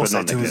and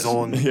closer to his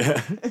own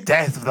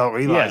death without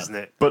realising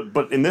it.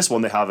 But in this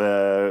one, they have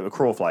a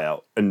crow fly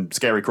out and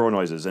scary crow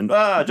noises and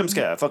jump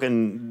scare,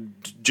 fucking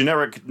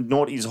generic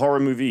noughties horror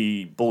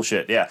movie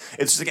bullshit. Yeah,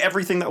 it's like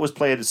everything that was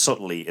played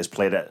subtly is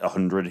played at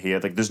 100 here.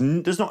 Like there's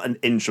not an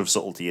inch of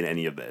subtlety in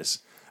any of this,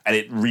 and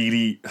it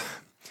really.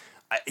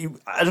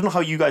 I don't know how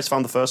you guys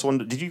found the first one.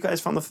 Did you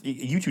guys find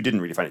you two didn't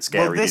really find it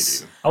scary, did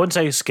you? I wouldn't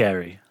say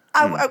scary.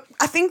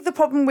 I think the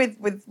problem with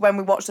when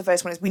we watched the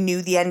first one is we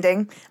knew the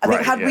ending. I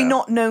think had we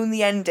not known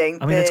the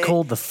ending, I mean, it's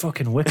called The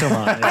Fucking Wicker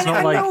Man. It's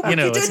not like, you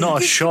know, it's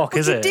not a shock,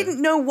 is it? You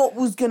didn't know what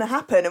was going to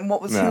happen and who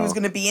was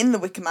going to be in the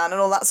Wicker Man and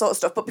all that sort of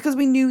stuff. But because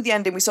we knew the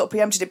ending, we sort of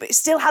preempted it. But it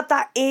still had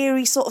that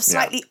eerie, sort of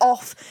slightly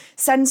off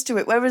sense to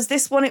it. Whereas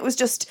this one, it was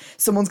just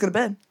someone's going to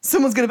burn.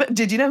 Someone's going to burn.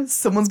 Did you know?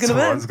 Someone's going to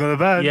burn. Someone's going to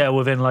burn. Yeah,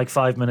 within like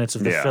 5 minutes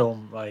of the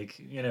film, like,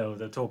 you know,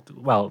 they talked.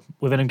 Well,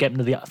 within him getting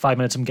to the 5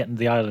 minutes of him getting to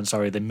the island,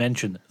 they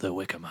mentioned the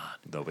Wicker Man.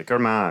 The Wicker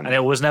Man. And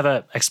it was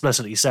never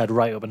explicitly said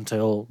right up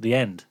until the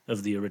end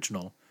of the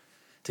original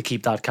to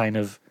keep that kind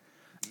of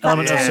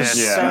element of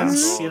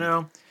suspense, you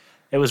know?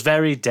 It was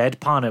very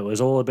deadpan. It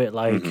was all a bit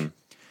like,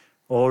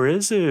 or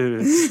is it?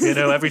 You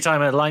know, every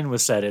time a line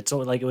was said, it's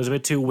all like it was a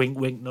bit too wink,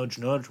 wink, nudge,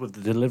 nudge with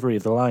the delivery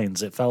of the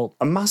lines. It felt...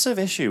 A massive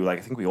issue, like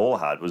I think we all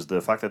had, was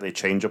the fact that they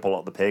change up a lot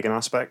of the pagan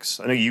aspects.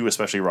 I know you,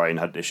 especially Ryan,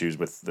 had issues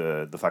with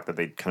the fact that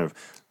they kind of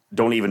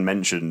don't even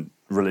mention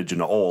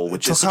religion at all,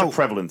 which is such a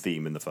prevalent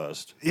theme in the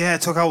first. Yeah, it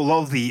took out a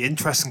lot of the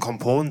interesting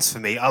components for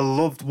me. I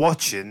loved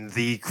watching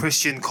the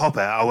Christian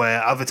copper, our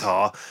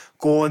avatar,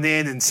 going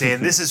in and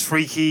saying, this is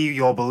freaky,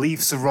 your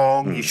beliefs are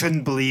wrong, you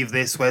shouldn't believe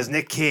this, whereas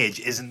Nick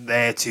Cage isn't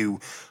there to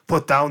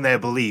put down their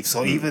beliefs.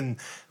 Or even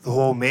the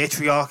whole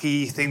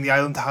matriarchy thing the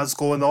island has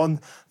going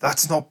on,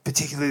 that's not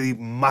particularly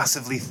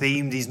massively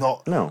themed. He's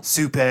not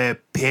super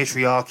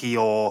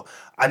patriarchy or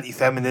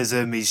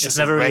anti-feminism. He's just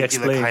a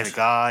regular kind of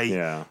guy.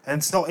 Yeah. And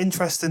it's not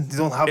interesting. They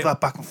don't have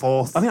that back and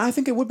forth. I mean, I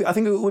think it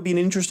would be an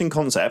interesting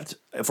concept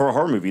for a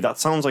horror movie. That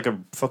sounds like a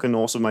fucking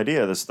awesome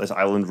idea. This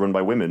island run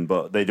by women,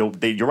 but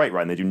you're right,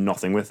 Ryan, they do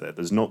nothing with it.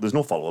 There's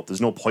no follow-up.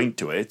 There's no point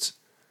to it.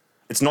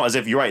 It's not as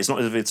if, you're right, it's not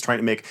as if it's trying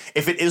to make...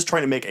 If it is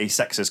trying to make a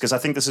sexist, because I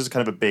think this is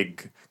kind of a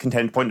big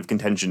point of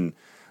contention,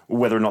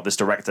 whether or not this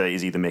director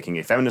is either making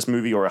a feminist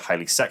movie or a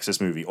highly sexist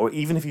movie, or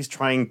even if he's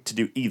trying to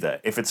do either.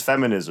 If it's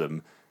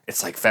feminism,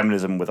 it's like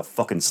feminism with a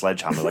fucking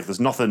sledgehammer. Like, there's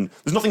nothing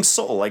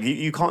subtle. Like,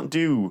 you can't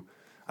do...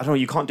 I don't know,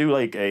 you can't do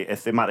like a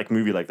thematic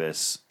movie like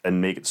this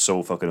and make it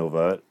so fucking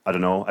overt. I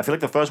don't know. I feel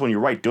like the first one, you're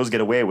right, does get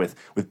away with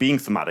being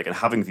thematic and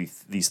having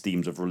these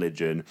themes of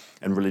religion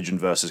and religion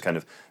versus kind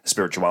of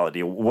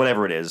spirituality or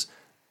whatever it is.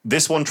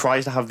 This one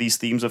tries to have these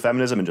themes of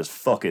feminism and just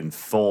fucking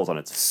falls on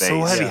its face.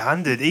 So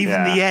heavy-handed.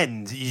 Even the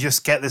end, you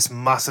just get this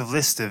massive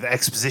list of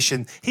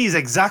exposition. He's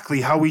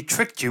exactly how we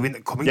tricked you into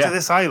coming to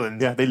this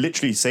island. Yeah, they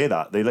literally say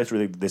that.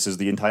 This is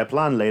the entire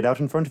plan laid out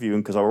in front of you,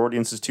 and because our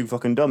audience is too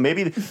fucking dumb.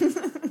 Maybe...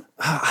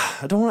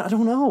 I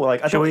don't know.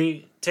 Like, Shall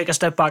we take a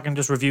step back and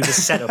just review the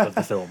setup of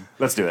the film?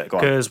 Let's do it. Go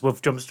on. Because we've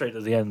jumped straight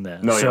to the end there.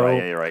 No, you're right.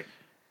 Yeah, you're right.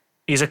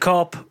 He's a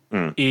cop.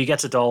 He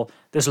gets a doll.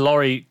 This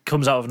lorry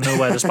comes out of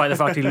nowhere, despite the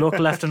fact he looked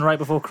left and right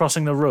before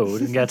crossing the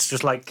road and gets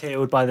just like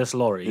KO'd by this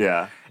lorry.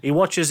 Yeah. He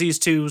watches these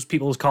two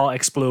people's car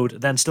explode,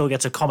 then still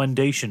gets a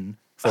commendation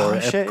for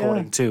it,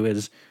 according to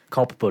his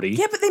cop buddy.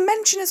 Yeah, but they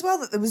mention as well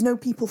that there was no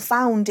people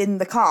found in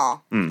the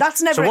car.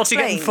 That's never explained. So what's he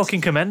getting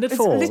fucking commended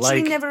for? It's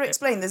literally never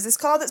explained. There's this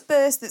car that's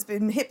burst, that's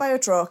been hit by a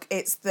truck.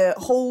 It's the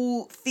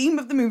whole theme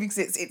of the movie because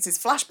it's his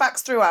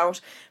flashbacks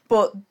throughout,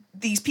 but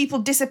these people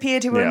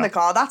disappeared who were in the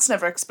car. That's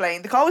never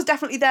explained. The car was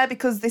definitely there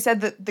because they said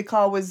that the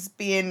car was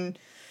being...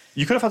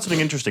 You could have had something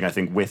interesting, I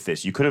think, with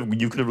this. You could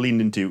have leaned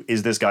into,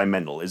 is this guy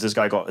mental? Is this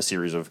guy got a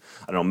series of,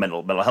 I don't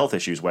know, mental health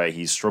issues where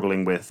he's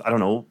struggling with, I don't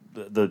know,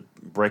 the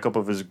breakup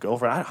of his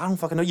girlfriend? I don't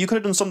fucking know. You could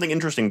have done something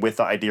interesting with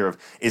that idea of,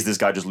 is this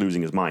guy just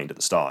losing his mind at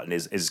the start? And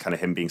is kind of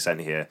him being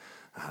sent here,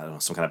 I don't know,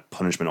 some kind of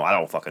punishment, or I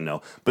don't fucking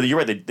know. But you're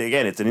right,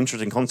 again, it's an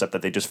interesting concept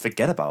that they just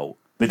forget about.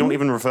 They don't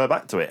even refer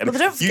back to it. But they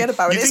don't forget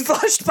about it. It's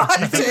flashed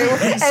back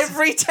to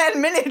every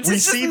 10 minutes. We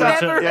it's see just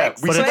that. never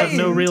But it had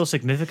no real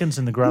significance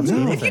in the grand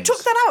scheme of If you things.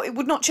 took that out, it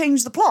would not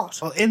change the plot.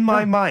 Well, in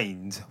my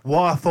mind,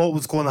 what I thought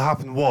was going to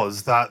happen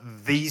was that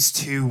these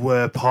two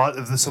were part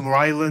of the Summer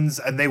Islands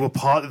and they were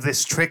part of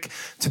this trick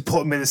to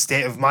put him in a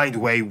state of mind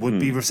where he would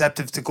be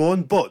receptive to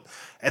going. But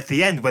at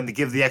the end, when they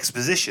give the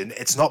exposition,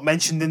 it's not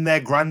mentioned in their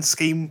grand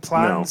scheme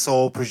plan,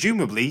 so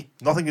presumably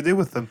nothing to do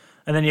with them.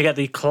 And then you get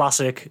the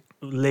classic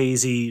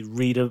lazy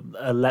read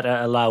a letter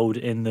aloud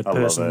in the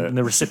person, in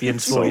the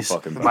recipient's voice.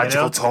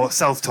 Magical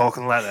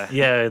self-talking letter.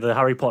 Yeah, the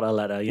Harry Potter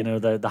letter, you know,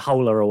 the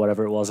Howler or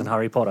whatever it was in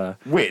Harry Potter.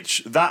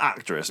 Which, that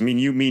actress, I mean,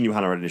 you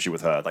Hannah had an issue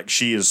with her. Like,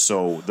 she is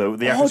so... The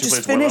actress who just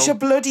plays finish Willow a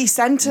bloody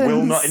sentence.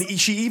 will not, and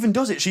she even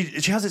does it.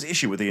 She has this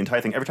issue with the entire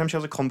thing. Every time she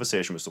has a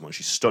conversation with someone,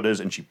 she stutters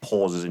and she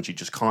pauses and she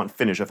just can't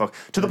finish her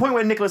to the point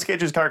where Nicolas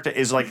Cage's character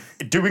is like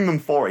doing them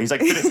for her. He's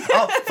like,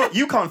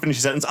 you can't finish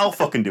a sentence, I'll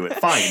fucking do it,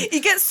 fine. He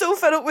gets so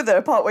fed up with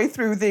her partway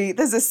through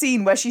there's a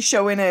scene where she's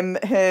showing him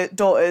her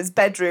daughter's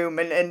bedroom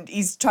and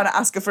he's trying to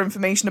ask her for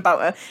information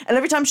about her, and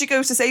every time she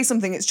goes to say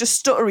something it's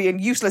just stuttery and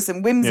useless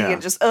and whimsy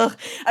and just ugh,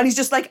 and he's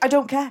just like, I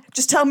don't care,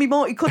 just tell me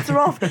more. He cuts her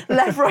off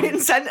left, right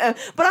and centre.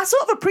 But I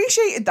sort of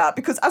appreciated that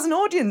because as an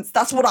audience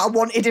that's what I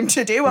wanted him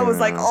to do. I was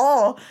like,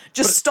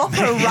 stop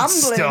her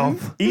rambling.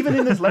 Even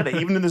in this letter,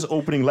 even in this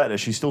opening letter,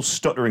 she's still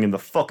stuttering in the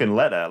fucking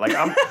letter. Like,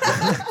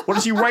 what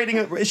is she writing?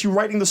 Is she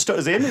writing the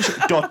stutters in? Is she, ...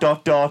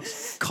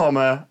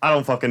 comma, I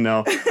don't fucking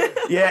know.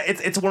 Yeah,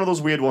 it's one of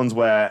those weird ones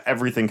where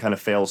everything kind of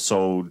fails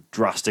so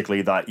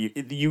drastically that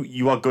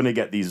you are going to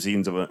get these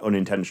scenes of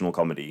unintentional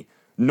comedy.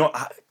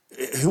 Not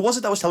who was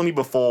it that was telling me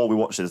before we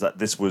watched this that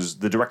this was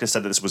the director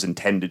said that this was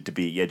intended to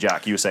be? Yeah,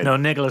 Jack, you were saying no.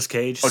 Nicolas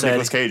Cage. Oh, said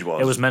Nicolas Cage was.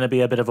 It was meant to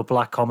be a bit of a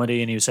black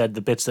comedy, and you said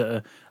the bits that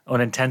are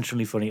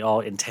unintentionally funny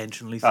are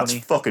intentionally funny.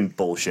 That's fucking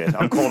bullshit.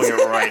 I'm calling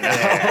it right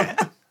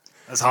now.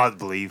 That's hard to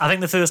believe. I think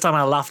the first time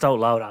I laughed out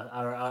loud,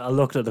 I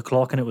looked at the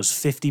clock and it was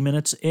 50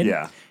 minutes in.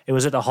 Yeah. It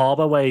was at the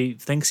harbour where he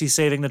thinks he's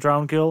saving the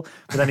drowned girl,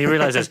 but then he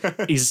realises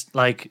he's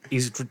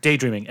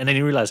daydreaming, and then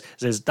he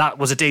realises that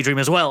was a daydream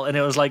as well, and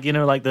it was like,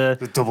 like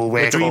the double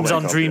wake dreams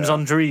on up, dreams yeah.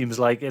 on dreams,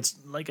 like it's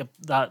like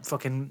that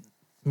fucking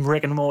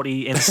Rick and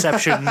Morty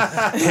Inception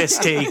piss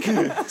take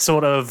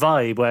sort of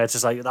vibe where it's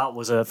just like that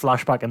was a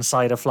flashback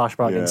inside a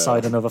flashback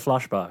inside another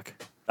flashback.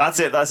 That's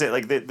it.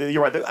 Like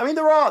you're right. I mean,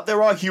 there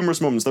are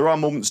humorous moments. There are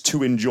moments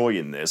to enjoy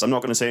in this. I'm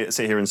not going to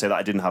sit here and say that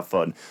I didn't have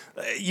fun.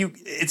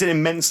 It's an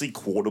immensely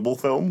quotable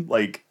film.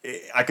 Like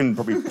I can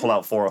probably pull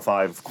out 4 or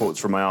 5 quotes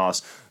from my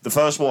arse. The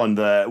first one,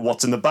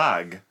 what's in the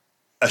bag?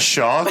 A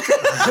shark.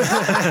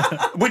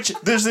 Which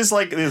there's this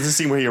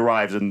scene where he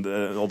arrives and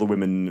all the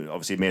women,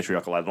 obviously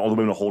matriarchal, and all the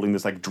women are holding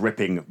this like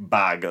dripping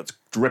bag that's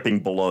dripping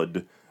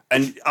blood.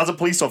 And as a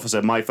police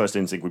officer, my first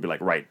instinct would be like,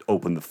 right,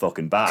 open the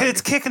fucking bag.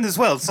 It's kicking as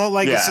well. It's not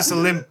like it's just a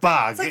limp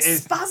bag.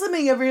 It's like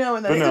spasming every now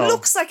and then. It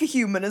looks like a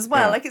human as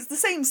well. Yeah. Like it's the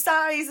same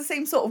size, the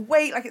same sort of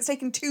weight. Like it's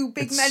taken 2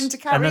 big men to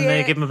carry it. And then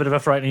they give him a bit of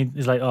a fright, and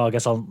he's like, "Oh, I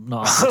guess I'll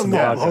not."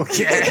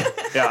 Okay.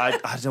 Yeah,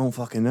 I don't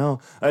fucking know.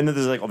 And then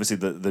there's like obviously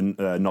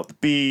the not the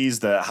bees,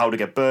 the how to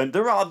get burned.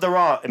 There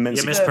are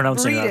immensely. You're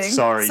mispronouncing that.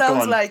 Sorry,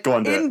 sounds go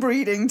on,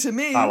 inbreeding to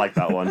me. I like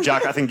that one,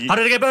 Jack. I think. How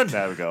did it get burned?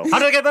 There we go. How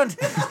did it get burned?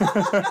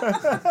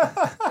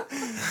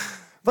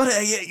 But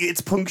it's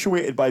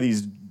punctuated by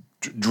these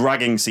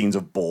dragging scenes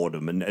of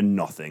boredom and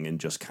nothing and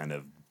just kind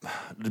of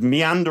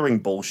meandering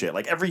bullshit.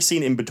 Like every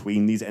scene in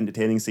between these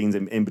entertaining scenes,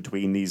 in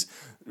between these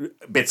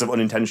bits of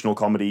unintentional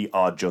comedy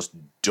are just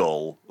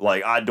dull.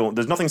 Like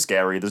there's nothing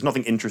scary, there's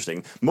nothing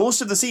interesting.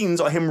 Most of the scenes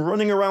are him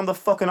running around the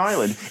fucking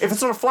island. If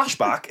it's not a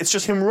flashback, it's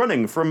just him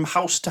running from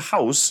house to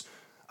house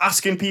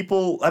asking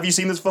people, have you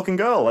seen this fucking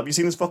girl? Have you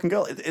seen this fucking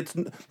girl?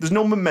 There's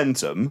no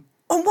momentum.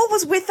 And what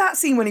was with that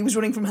scene when he was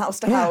running from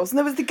house to house? And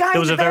there was the guy. There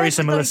was a very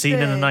similar scene in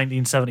the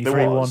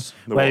 1973 one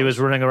where he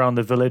was running around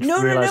the village,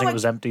 realizing it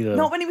was empty. Though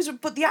not when he was,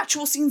 but the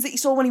actual scenes that you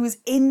saw when he was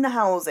in the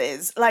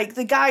houses, like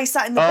the guy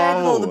sat in the bed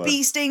with all the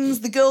bee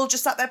stings, the girl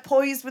just sat there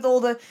poised with all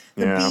the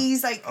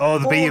bees, like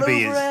the bee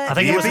bees. I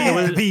think it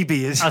was the bee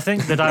bees. I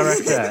think the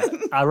director,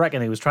 I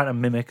reckon he was trying to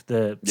mimic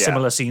the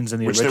similar scenes in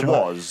the original. Which there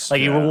was.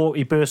 Like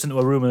he burst into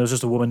a room and there was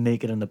just a woman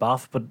naked in the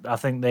bath. But I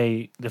think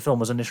the film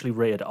was initially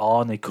rated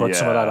R and they cut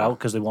some of that out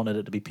because they wanted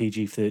it to be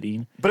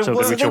PG-13. But so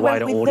to reach a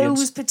wider audience.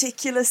 Those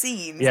particular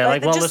scenes. Yeah,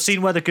 like the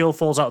scene where the girl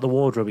falls out of the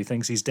wardrobe, he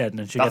thinks he's dead, and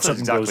then she gets up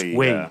and goes,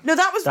 "Wait." Yeah. No,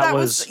 that was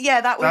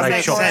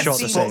like shot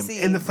the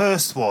same. In the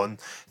first one,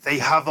 they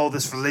have all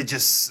this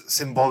religious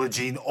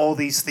symbology and all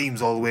these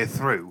themes all the way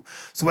through.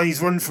 So when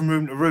he's running from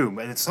room to room,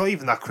 and it's not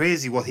even that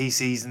crazy what he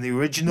sees in the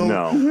original.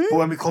 No. But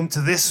when we come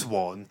to this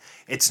one,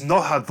 it's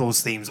not had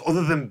those themes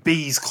other than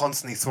bees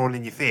constantly thrown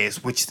in your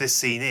face, which this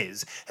scene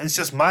is, and it's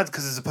just mad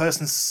because there's a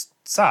person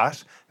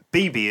sat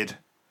bee beard.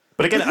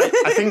 But again,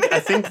 I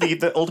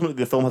think ultimately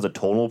the film has a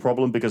tonal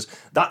problem because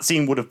that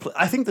scene would have.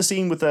 I think the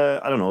scene with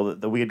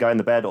the weird guy in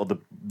the bed or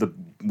the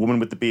woman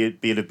with the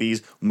beard of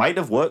bees might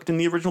have worked in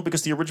the original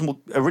because the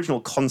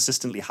original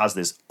consistently has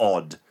this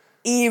odd,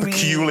 eerie,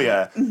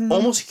 peculiar,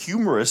 almost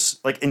humorous,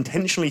 like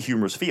intentionally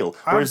humorous feel.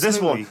 Whereas this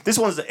one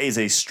is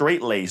a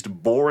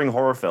straight-laced, boring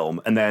horror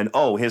film, and then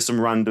here's some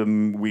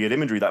random weird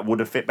imagery that would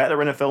have fit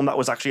better in a film that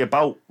was actually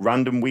about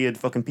random weird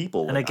fucking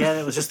people. And again,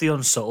 it was just the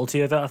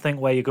unsubtlety of it. I think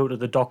where you go to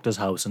the doctor's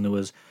house and there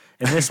was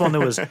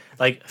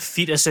like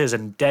fetuses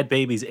and dead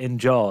babies in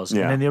jars,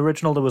 and in the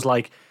original there was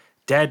like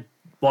dead.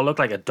 What looked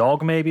like a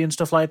dog maybe and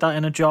stuff like that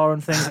in a jar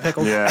and things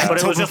pickled. But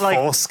it was just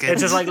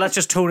like let's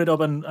just tone it up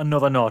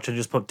another notch and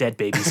just put dead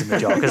babies in the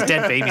jar because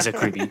dead babies are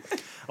creepy.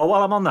 Oh,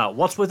 while I'm on that,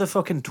 what's with the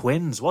fucking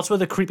twins? What's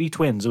with the creepy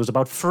twins? There was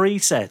about 3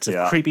 sets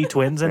of creepy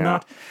twins in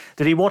that.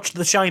 Did he watch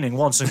The Shining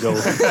once and go,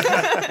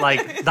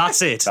 like,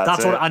 that's it.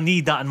 That's what I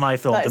need that in my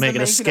film to make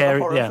it a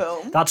scary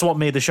film. That's what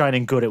made The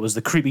Shining good. It was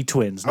the creepy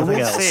twins.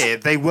 Nothing else. Say,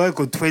 they were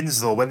good twins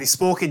though. When they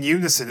spoke in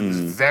unison, it was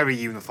very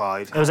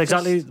unified. It was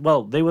exactly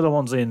they were the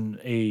ones in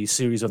a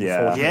series of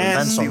unfortunate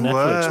events on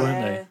Netflix,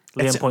 weren't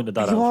they? Liam pointed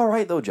that out. You are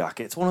right though,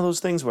 Jack. It's one of those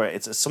things where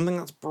it's something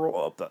that's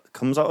brought up that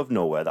comes out of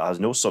nowhere, that has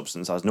no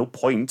substance, has no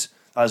point,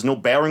 has no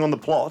bearing on the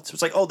plot.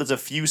 It's like, there's a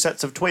few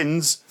sets of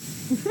twins.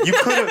 You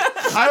could have.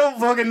 I don't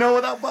fucking know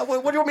what do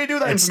you want me to do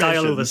with that it's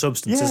information? Style over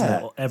substance, isn't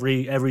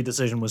it? Every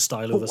decision was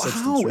style over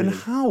substance. How really.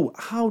 and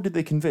how did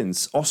they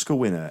convince Oscar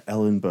winner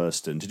Ellen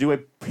Burstyn to do a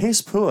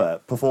piss poor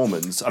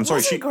performance? I'm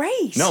sorry,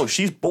 great. No,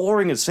 she's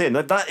boring as sin.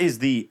 That is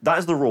the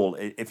role.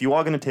 If you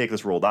are going to take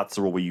this role, that's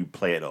the role where you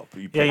play it up.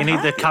 You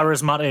need the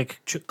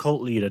charismatic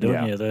cult leader,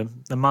 don't you?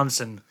 The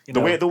Manson.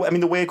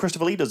 The way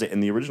Christopher Lee does it in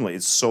the original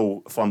is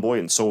so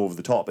flamboyant, so over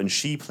the top, and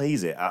she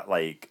plays it at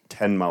like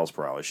 10 miles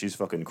per hour. She's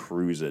fucking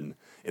cruising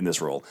in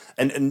this role.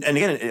 And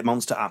again, it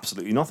amounts to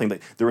absolutely nothing.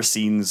 Like, there are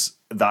scenes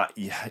that,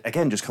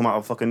 again, just come out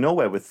of fucking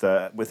nowhere with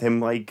him,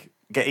 like,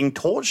 getting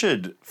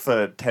tortured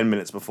for 10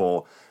 minutes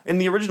before. In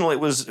the original, it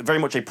was very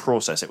much a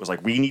process. It was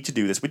like, we need to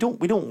do this. We don't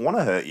want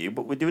to hurt you,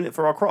 but we're doing it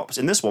for our crops.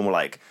 In this one, we're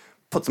like,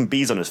 put some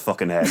bees on his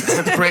fucking head.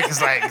 Break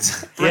his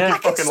legs. Break his I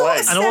can fucking sort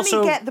legs. of And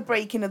also- get the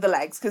breaking of the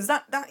legs because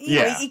that you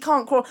know, Yeah. he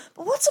can't crawl.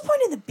 But what's the point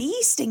in the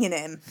bee stinging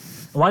him?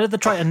 Why did they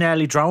try to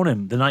nearly drown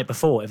him the night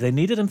before if they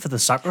needed him for the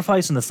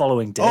sacrifice in the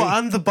following day? Oh,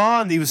 and the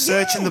barn. He was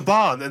searching the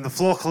barn, and the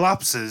floor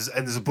collapses,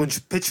 and there's a bunch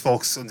of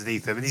pitchforks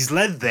underneath him, and he's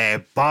led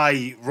there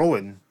by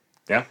Rowan.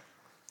 Yeah.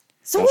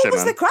 So Bullshit, what was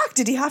man. the crack?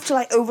 Did he have to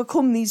like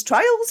overcome these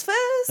trials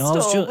first, No,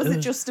 it's or was it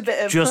just a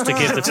bit of just to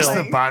give the Just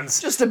film- the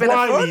bands. Just a bit of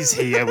While fun. he's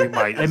here, we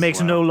might. It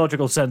makes no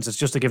logical sense. It's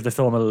just to give the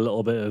film a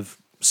little bit of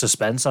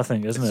suspense, I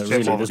think, isn't it? It's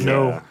Really, just there's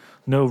yeah.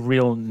 no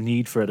real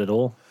need for it at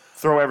all.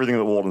 Throw everything at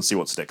the wall and see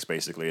what sticks,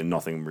 basically, and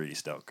nothing really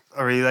stuck.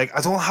 I really like.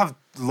 I don't have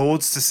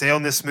loads to say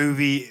on this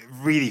movie.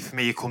 Really, for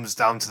me, it comes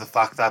down to the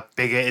fact that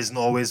bigger isn't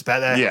always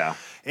better. Yeah.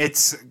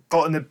 It's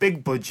gotten a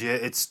big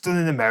budget. It's done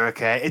in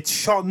America. It's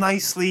shot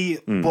nicely,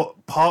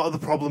 but part of the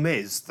problem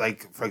is,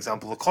 like, for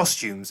example, the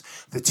costumes.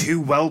 They're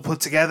too well put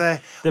together.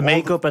 The All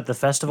makeup at the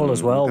festival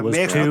as well The was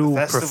makeup at too the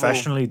festival,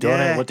 professionally done.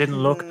 yeah. It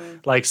didn't look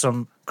like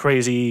some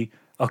crazy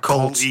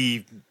occult.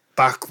 culty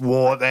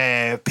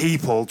backwater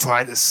people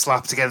trying to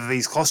slap together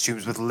these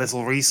costumes with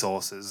little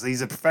resources.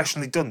 These are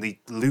professionally done. They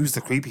lose the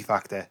creepy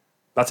factor.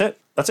 That's it.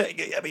 I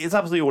mean, it's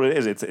absolutely what it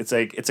is. It's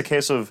a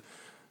case of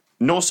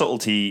no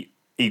subtlety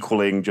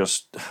equaling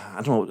just,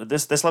 I don't know,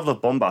 this level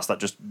of bombast that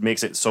just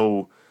makes it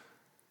so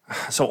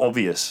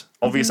obvious.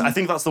 I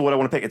think that's the word I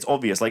want to pick. It's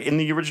obvious. Like, in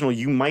the original,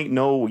 you might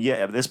know,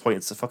 at this point,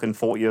 it's fucking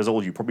 40 years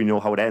old, you probably know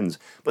how it ends.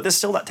 But there's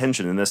still that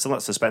tension, and there's still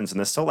that suspense, and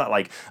there's still that,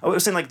 like, I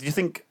was saying, like, do you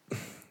think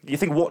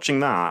watching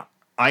that,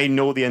 I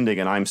know the ending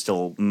and I'm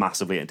still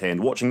massively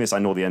entertained. Watching this, I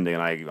know the ending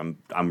and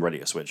I'm ready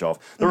to switch off.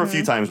 There were a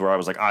few times where I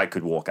was like, I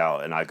could walk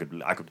out and I could.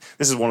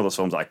 This is one of those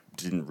films I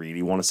didn't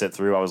really want to sit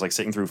through. I was like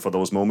sitting through for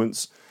those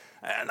moments,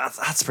 and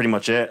that's pretty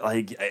much it.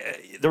 Like,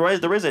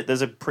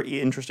 there's a pretty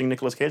interesting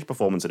Nicolas Cage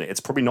performance in it. It's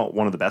probably not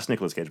one of the best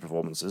Nicolas Cage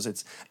performances.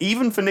 It's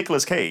even for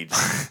Nicolas Cage,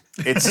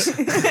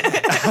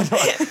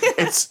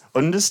 it's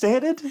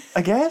understated.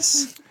 I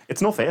guess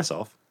it's no Face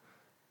Off.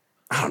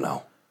 I don't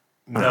know.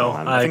 No,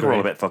 Man. I I think we're all a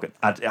agree. bit fucking.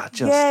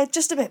 Yeah,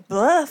 just a bit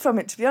blur from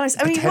it, to be honest.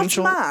 I mean, what's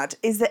Potential- mad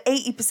is that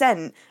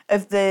 80%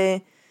 of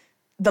the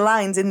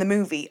lines in the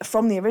movie are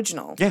from the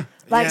original. Yeah.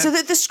 Like, Yeah. so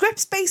that the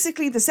script's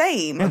basically the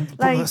same. But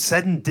Like, they're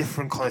said in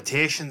different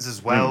connotations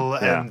as well,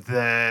 yeah. and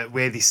the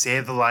way they say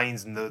the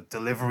lines and the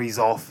delivery's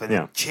off, and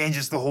Yeah. it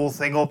changes the whole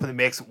thing up and it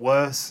makes it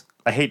worse.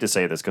 I hate to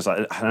say this because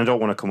I don't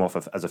want to come off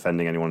as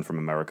offending anyone from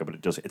America, but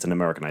it's an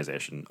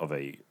Americanization of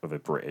a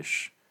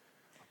British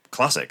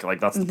classic. Like,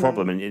 that's the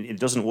problem, and it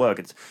doesn't work.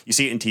 You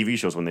see it in TV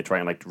shows when they try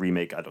and like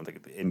remake, I don't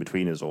think,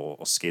 In-Betweeners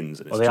or Skins,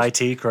 and it's Or the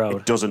just, IT crowd.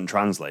 It doesn't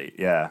translate.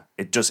 Yeah,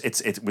 it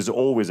was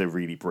always a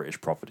really British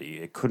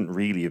property. It couldn't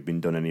really have been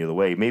done any other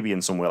way. Maybe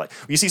in somewhere like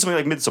you see something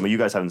like Midsummer. You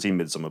guys haven't seen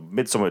Midsummer.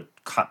 Midsummer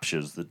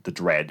captures the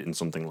dread in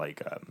something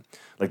like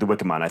The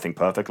Wicker Man, I think,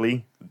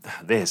 perfectly.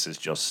 This is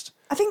just.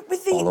 I think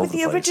with all over the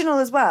the place. original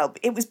as well,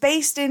 it was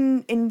based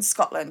in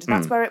Scotland.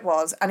 That's where it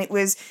was, and it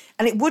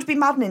would be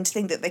maddening to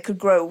think that they could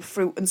grow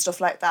fruit and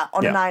stuff like that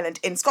on an Yeah. island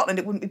in Scotland.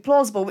 It wouldn't be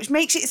plausible, which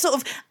makes it sort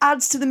of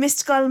adds to the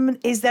mystical element.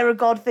 Is there a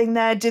god thing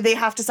there? Do they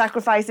have to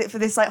sacrifice it for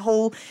this like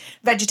whole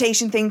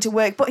vegetation thing to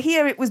work? But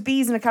here it was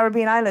bees in a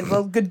Caribbean island.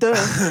 Well, good duh.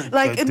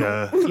 Like, Good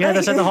duh. Yeah,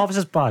 they said the harvest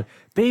is bad.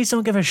 Bees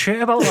don't give a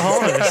shit about the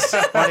harvest.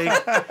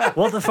 Like,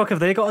 what the fuck have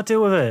they got to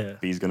do with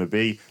it? Bee's gonna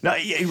be no,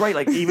 you're right.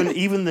 Like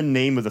even the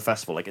name of the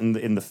festival, like in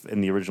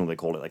the original, they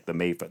call it like the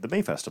May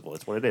Festival.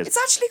 It's what it is. it's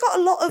actually got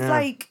a lot of Yeah.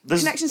 like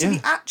There's- connections yeah. to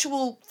the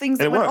actual things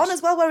that It went works. on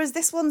as well. Whereas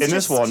this one's in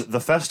just this one,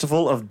 the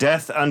Festival of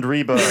Death and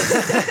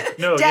Rebirth.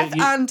 No, death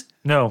and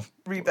no.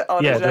 rebirth.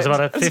 Oh, Yeah, no, there's right.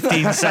 about a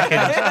 15-second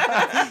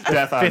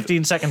Death and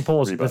 15-second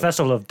pause. The Rebirth.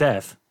 Festival of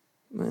Death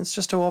It's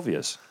just too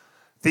obvious.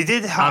 They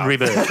did and have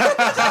Rebirth.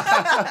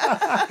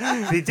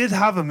 they did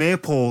have a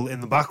maypole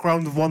in the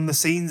background of one of the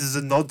scenes as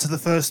a nod to the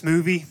first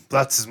movie.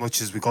 That's as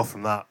much as we got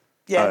from that.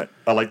 Yeah.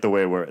 I like the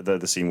way where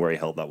the scene where he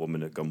held that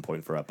woman at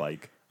gunpoint for her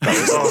bike. I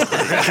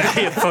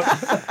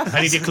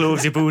need your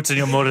clothes, your boots, and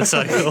your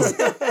motorcycle.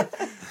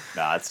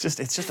 Nah, it's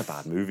just a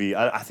bad movie.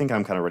 I think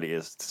I'm kind of ready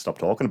to stop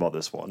talking about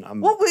this one.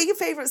 What were your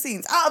favourite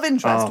scenes? Out of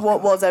interest,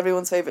 what was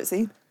everyone's favourite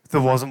scene?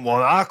 There wasn't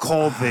one. I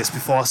called this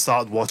before I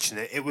started watching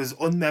it. It was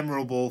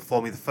unmemorable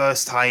for me the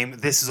first time.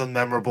 This is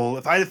unmemorable.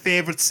 If I had a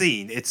favourite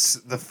scene, it's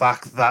the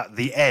fact that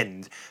the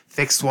end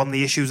fixed one of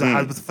the issues I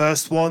had with the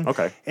first one.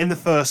 Okay. In the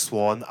first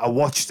one, I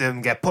watched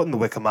him get put in the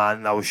Wicker Man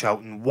and I was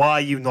shouting, why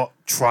are you not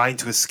trying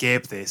to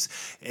escape this?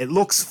 It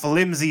looks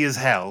flimsy as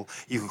hell.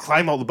 You could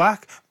climb out the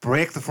back,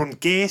 break the front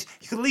gate.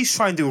 You could at least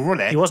try and do a run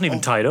it. He wasn't even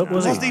tied up,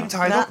 was he? Wasn't even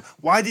tied up.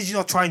 Why did you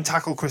not try and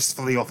tackle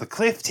Christopher Lee off a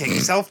cliff, take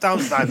yourself down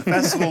to the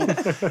festival?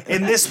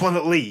 In this one,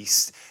 at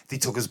least, They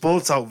took his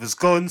bullets out of his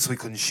gun so he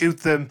couldn't shoot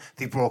them.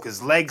 They broke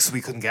his legs so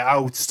he couldn't get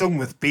out. Stung him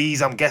with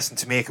bees, I'm guessing,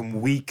 to make him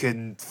weak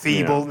and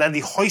feeble. Yeah. And then they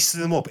hoisted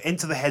him up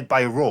into the head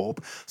by a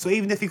rope. So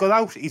even if he got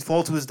out, he'd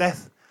fall to his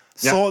death.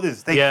 Yeah. Sorted.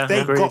 They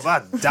agreed. got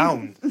that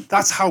down.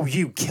 That's how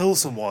you kill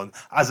someone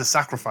as a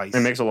sacrifice.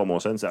 It makes a lot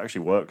more sense. It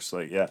actually works.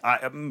 Like, yeah.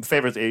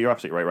 Favorite. You're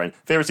absolutely right, Ryan.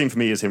 Favorite scene for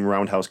me is him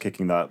roundhouse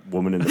kicking that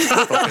woman in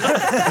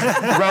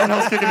the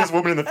roundhouse kicking this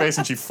woman in the face,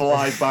 and she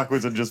flies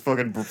backwards and just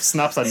fucking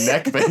snaps her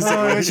neck. Basically,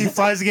 Oh, she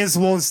flies against the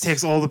wall and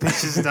takes all the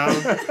pictures down.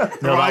 Her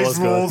that eyes was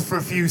roll good. for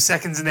a few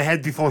seconds in the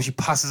head before she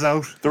passes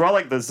out. there are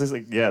like there's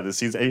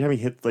scenes. Anytime he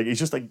hit, like he's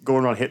just like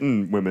going around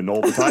hitting women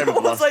all the time. It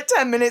was like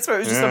 10 minutes where it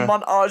was just Yeah. a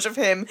montage of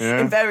him Yeah.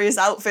 in various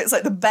outfits,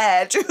 like the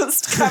bear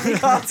just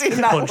kamikaze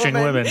that Punching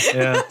women.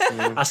 Yeah.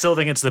 I still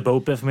think it's the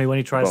boat bit for me when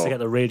he tries Boat. to get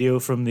the radio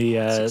from the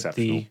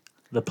exceptional.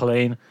 the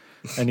plane.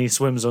 And he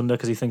swims under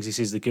because he thinks he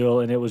sees the girl,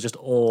 and it was just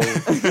all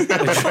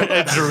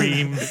a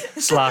dream /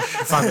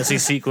 fantasy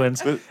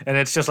sequence. And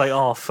it's just like,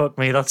 oh, fuck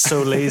me, that's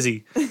so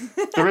lazy.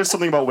 There is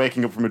something about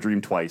waking up from a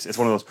dream twice. It's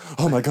one of those,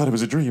 oh my god, it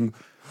was a dream.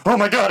 Oh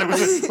my god, it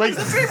was like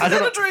I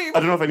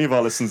don't know if any of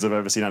our listeners have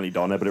ever seen Annie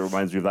Donna, but it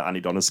reminds me of that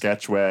Annie Donna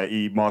sketch where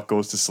Mark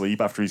goes to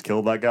sleep after he's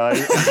killed that guy.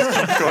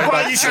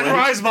 Why you shouldn't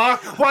rise,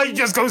 Mark? Why you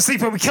just go to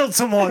sleep when we killed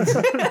someone?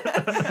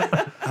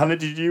 Hannah,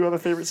 did you have a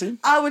favourite scene?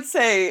 I would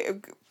say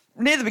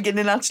near the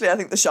beginning, actually, I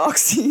think the shark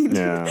scene.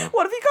 Yeah.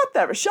 What have you got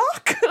there? A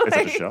shark? Is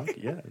it a shark?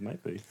 Yeah, it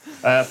might be.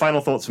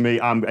 Final thoughts for me.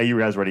 Are you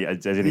guys ready?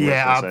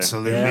 Yeah,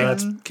 absolutely. Yeah,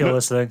 let's kill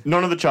this thing.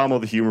 None of the charm or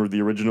the humor of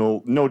the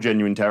original. No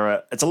genuine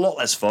terror. It's a lot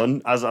less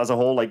fun as a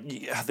whole. Like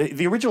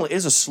the original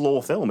is a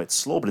slow film. It's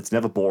slow, but it's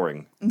never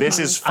boring. This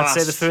is fast.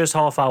 I'd say the first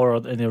half hour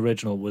in the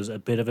original was a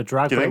bit of a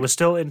drag, Do you but it think? was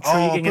still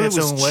intriguing in but its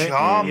it was own way.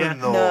 charming,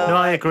 though. No,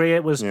 I agree.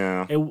 It was.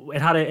 Yeah.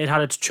 It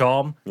had its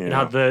charm. It Yeah.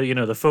 had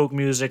the folk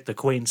music, the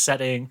Queen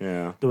setting.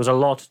 Yeah. There was a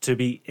lot to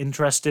be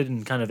interested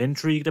and kind of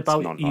intrigued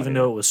about, not even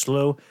yeah. though it was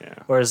slow. Yeah.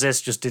 Whereas this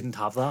just didn't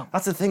have that.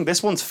 That's the thing.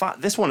 This one's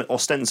This one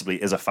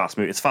ostensibly is a fast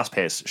movie. It's fast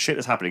paced. Shit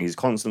is happening. He's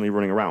constantly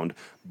running around.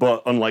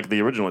 But unlike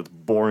the original, it's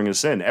boring as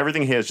sin.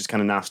 Everything here is just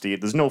kind of nasty.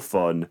 There's no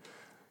fun.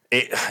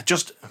 It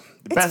just.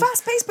 It's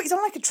fast paced, but he's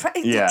on like a train.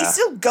 Yeah. He's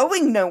still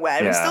going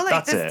nowhere. Yeah, It's still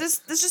like that's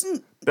there's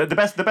just. The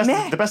best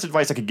Meh. the best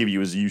advice I could give you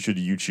is you should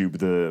YouTube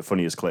the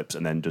funniest clips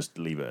and then just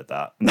leave it at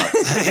that. No,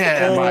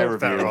 Yeah, my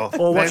better review. off.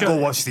 Or Then watch go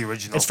it- watch the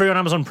original. It's free on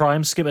Amazon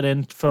Prime. Skip it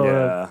in for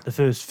Yeah. the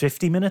first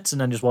 50 minutes and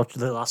then just watch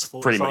the last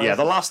 45. Pretty much. Yeah,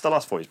 the last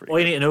 40 is pretty. All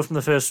you need to know from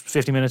the first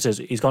 50 minutes is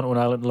he's gone to an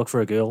island to look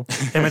for a girl.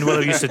 Him and Willow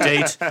used to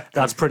date.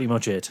 That's pretty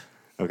much it.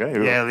 Okay.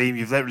 Yeah, Liam,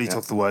 you've literally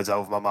took the words out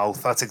of my mouth.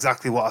 That's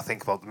exactly what I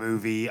think about the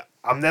movie.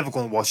 I'm never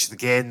going to watch it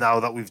again now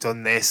that we've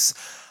done this.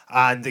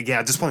 And again,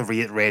 I just want to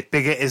reiterate,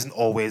 bigger isn't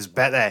always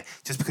better.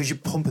 Just because you're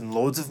pumping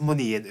loads of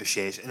money into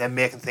shit and then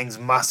making things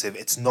massive,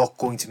 it's not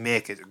going to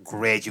make it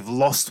great. You've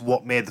lost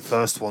what made the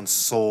first one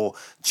so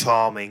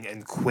charming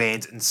and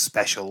quaint and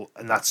special,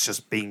 and that's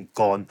just been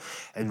gone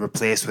and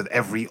replaced with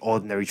every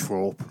ordinary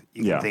trope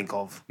you Yeah. can think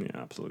of. Yeah,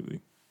 absolutely.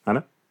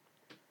 Hannah?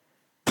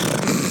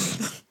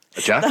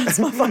 Jack? That's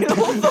my final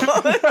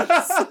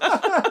thoughts.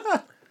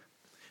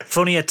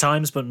 Funny at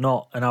times, but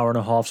not an hour and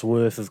a half's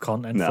worth of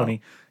content. No.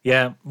 Funny.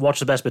 Yeah, watch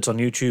the best bits on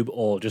YouTube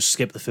or just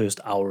skip the first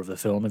hour of the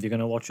film if you're going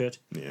to watch it.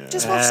 Yeah.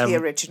 Just watch the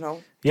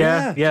original.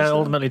 Yeah,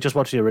 ultimately just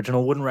watch the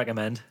original. Wouldn't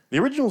recommend. The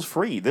original's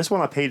free. This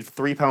one I paid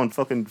 £3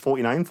 fucking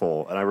 49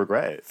 for, and I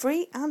regret it.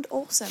 Free and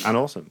awesome. And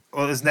awesome.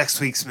 Well, this next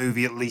week's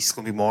movie at least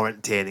going to be more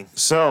entertaining.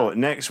 So,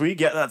 next week,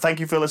 thank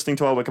you for listening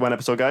to our Wicker Man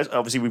episode, guys.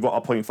 Obviously, we've got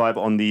our 0.5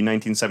 on the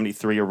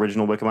 1973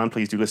 original Wicker Man.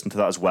 Please do listen to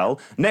that as well.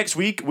 Next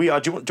week, we are...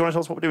 Do you want to tell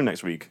us what we're doing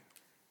next week?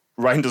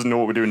 Ryan doesn't know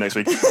what we're doing next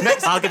week.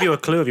 Next, I'll give you a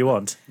clue if you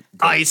want.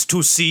 Eyes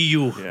to see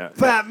you. yeah,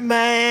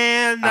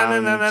 Batman!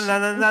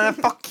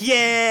 Fuck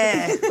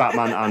yeah!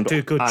 Batman and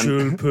Take a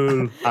chill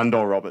pill. and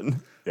or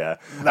Robin. Yeah,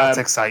 That's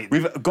exciting.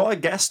 We've got a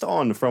guest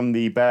on from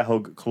the Bear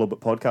Hug Club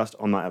podcast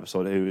on that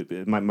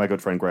episode. My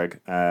good friend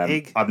Greg.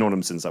 I've known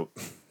him since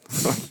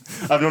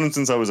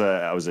I was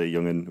a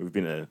young'un. We've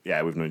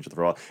known each other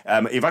for a while.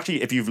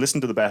 If you've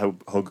listened to the Bear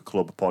Hug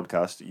Club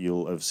podcast,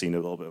 you'll have seen a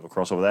little bit of a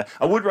crossover there.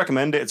 I would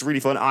recommend it. It's really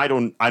fun. I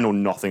know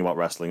nothing about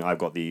wrestling. I've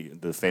got the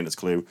faintest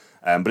clue,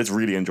 but it's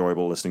really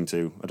enjoyable listening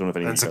to. I don't know if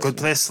anyone. It's a good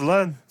place to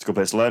learn. It's a good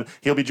place to learn.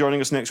 He'll be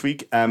joining us next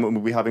week, and we'll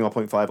be having our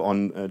 0.5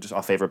 on just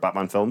our favorite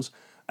Batman films.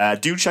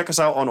 Do check us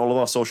out on all of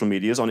our social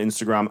medias on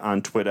Instagram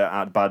and Twitter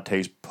at Bad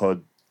Taste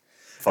Pod.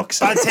 Fuck's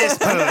sake. Bad Taste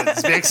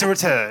Puds makes a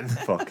return.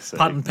 Fuck's sake.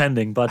 Patent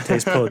pending. Bad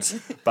Taste Puds.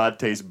 Bad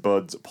Taste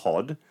Buds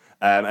Pod.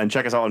 And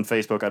check us out on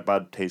Facebook at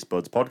Bad Taste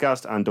Buds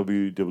Podcast and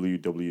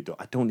www.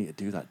 I don't need to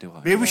do that, do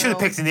I? Maybe we should have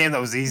picked a name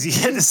that was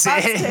easier to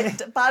say.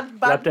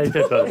 Bad Taste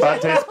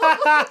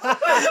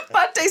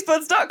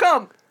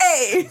Badtastebuds.com.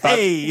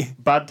 Hey!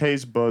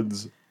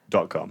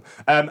 Badtastebuds.com.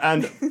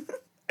 And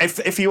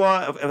If you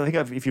are, I think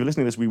if you're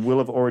listening to this, we will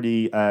have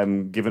already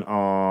given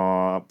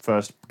our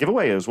first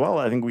giveaway as well.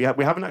 I think we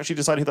haven't actually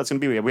decided who that's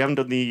going to be. We haven't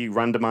done the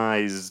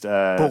randomized.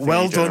 But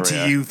well done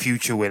generator. to you,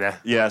 future winner.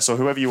 Yeah. So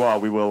whoever you are,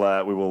 we will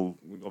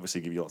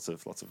obviously give you lots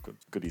of good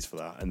goodies for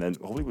that, and then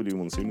hopefully we'll do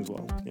one soon as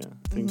well. Yeah,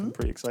 I think I'm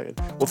pretty excited.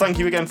 Well, thank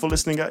you again for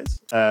listening,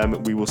 guys.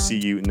 We will see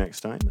you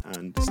next time,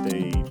 and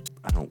stay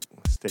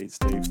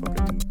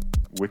fucking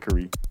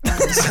wickery.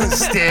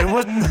 Stay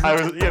wooden.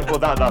 Well,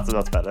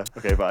 that's better.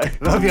 Okay, bye.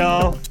 Love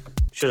y'all.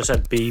 Should have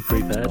said be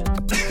prepared.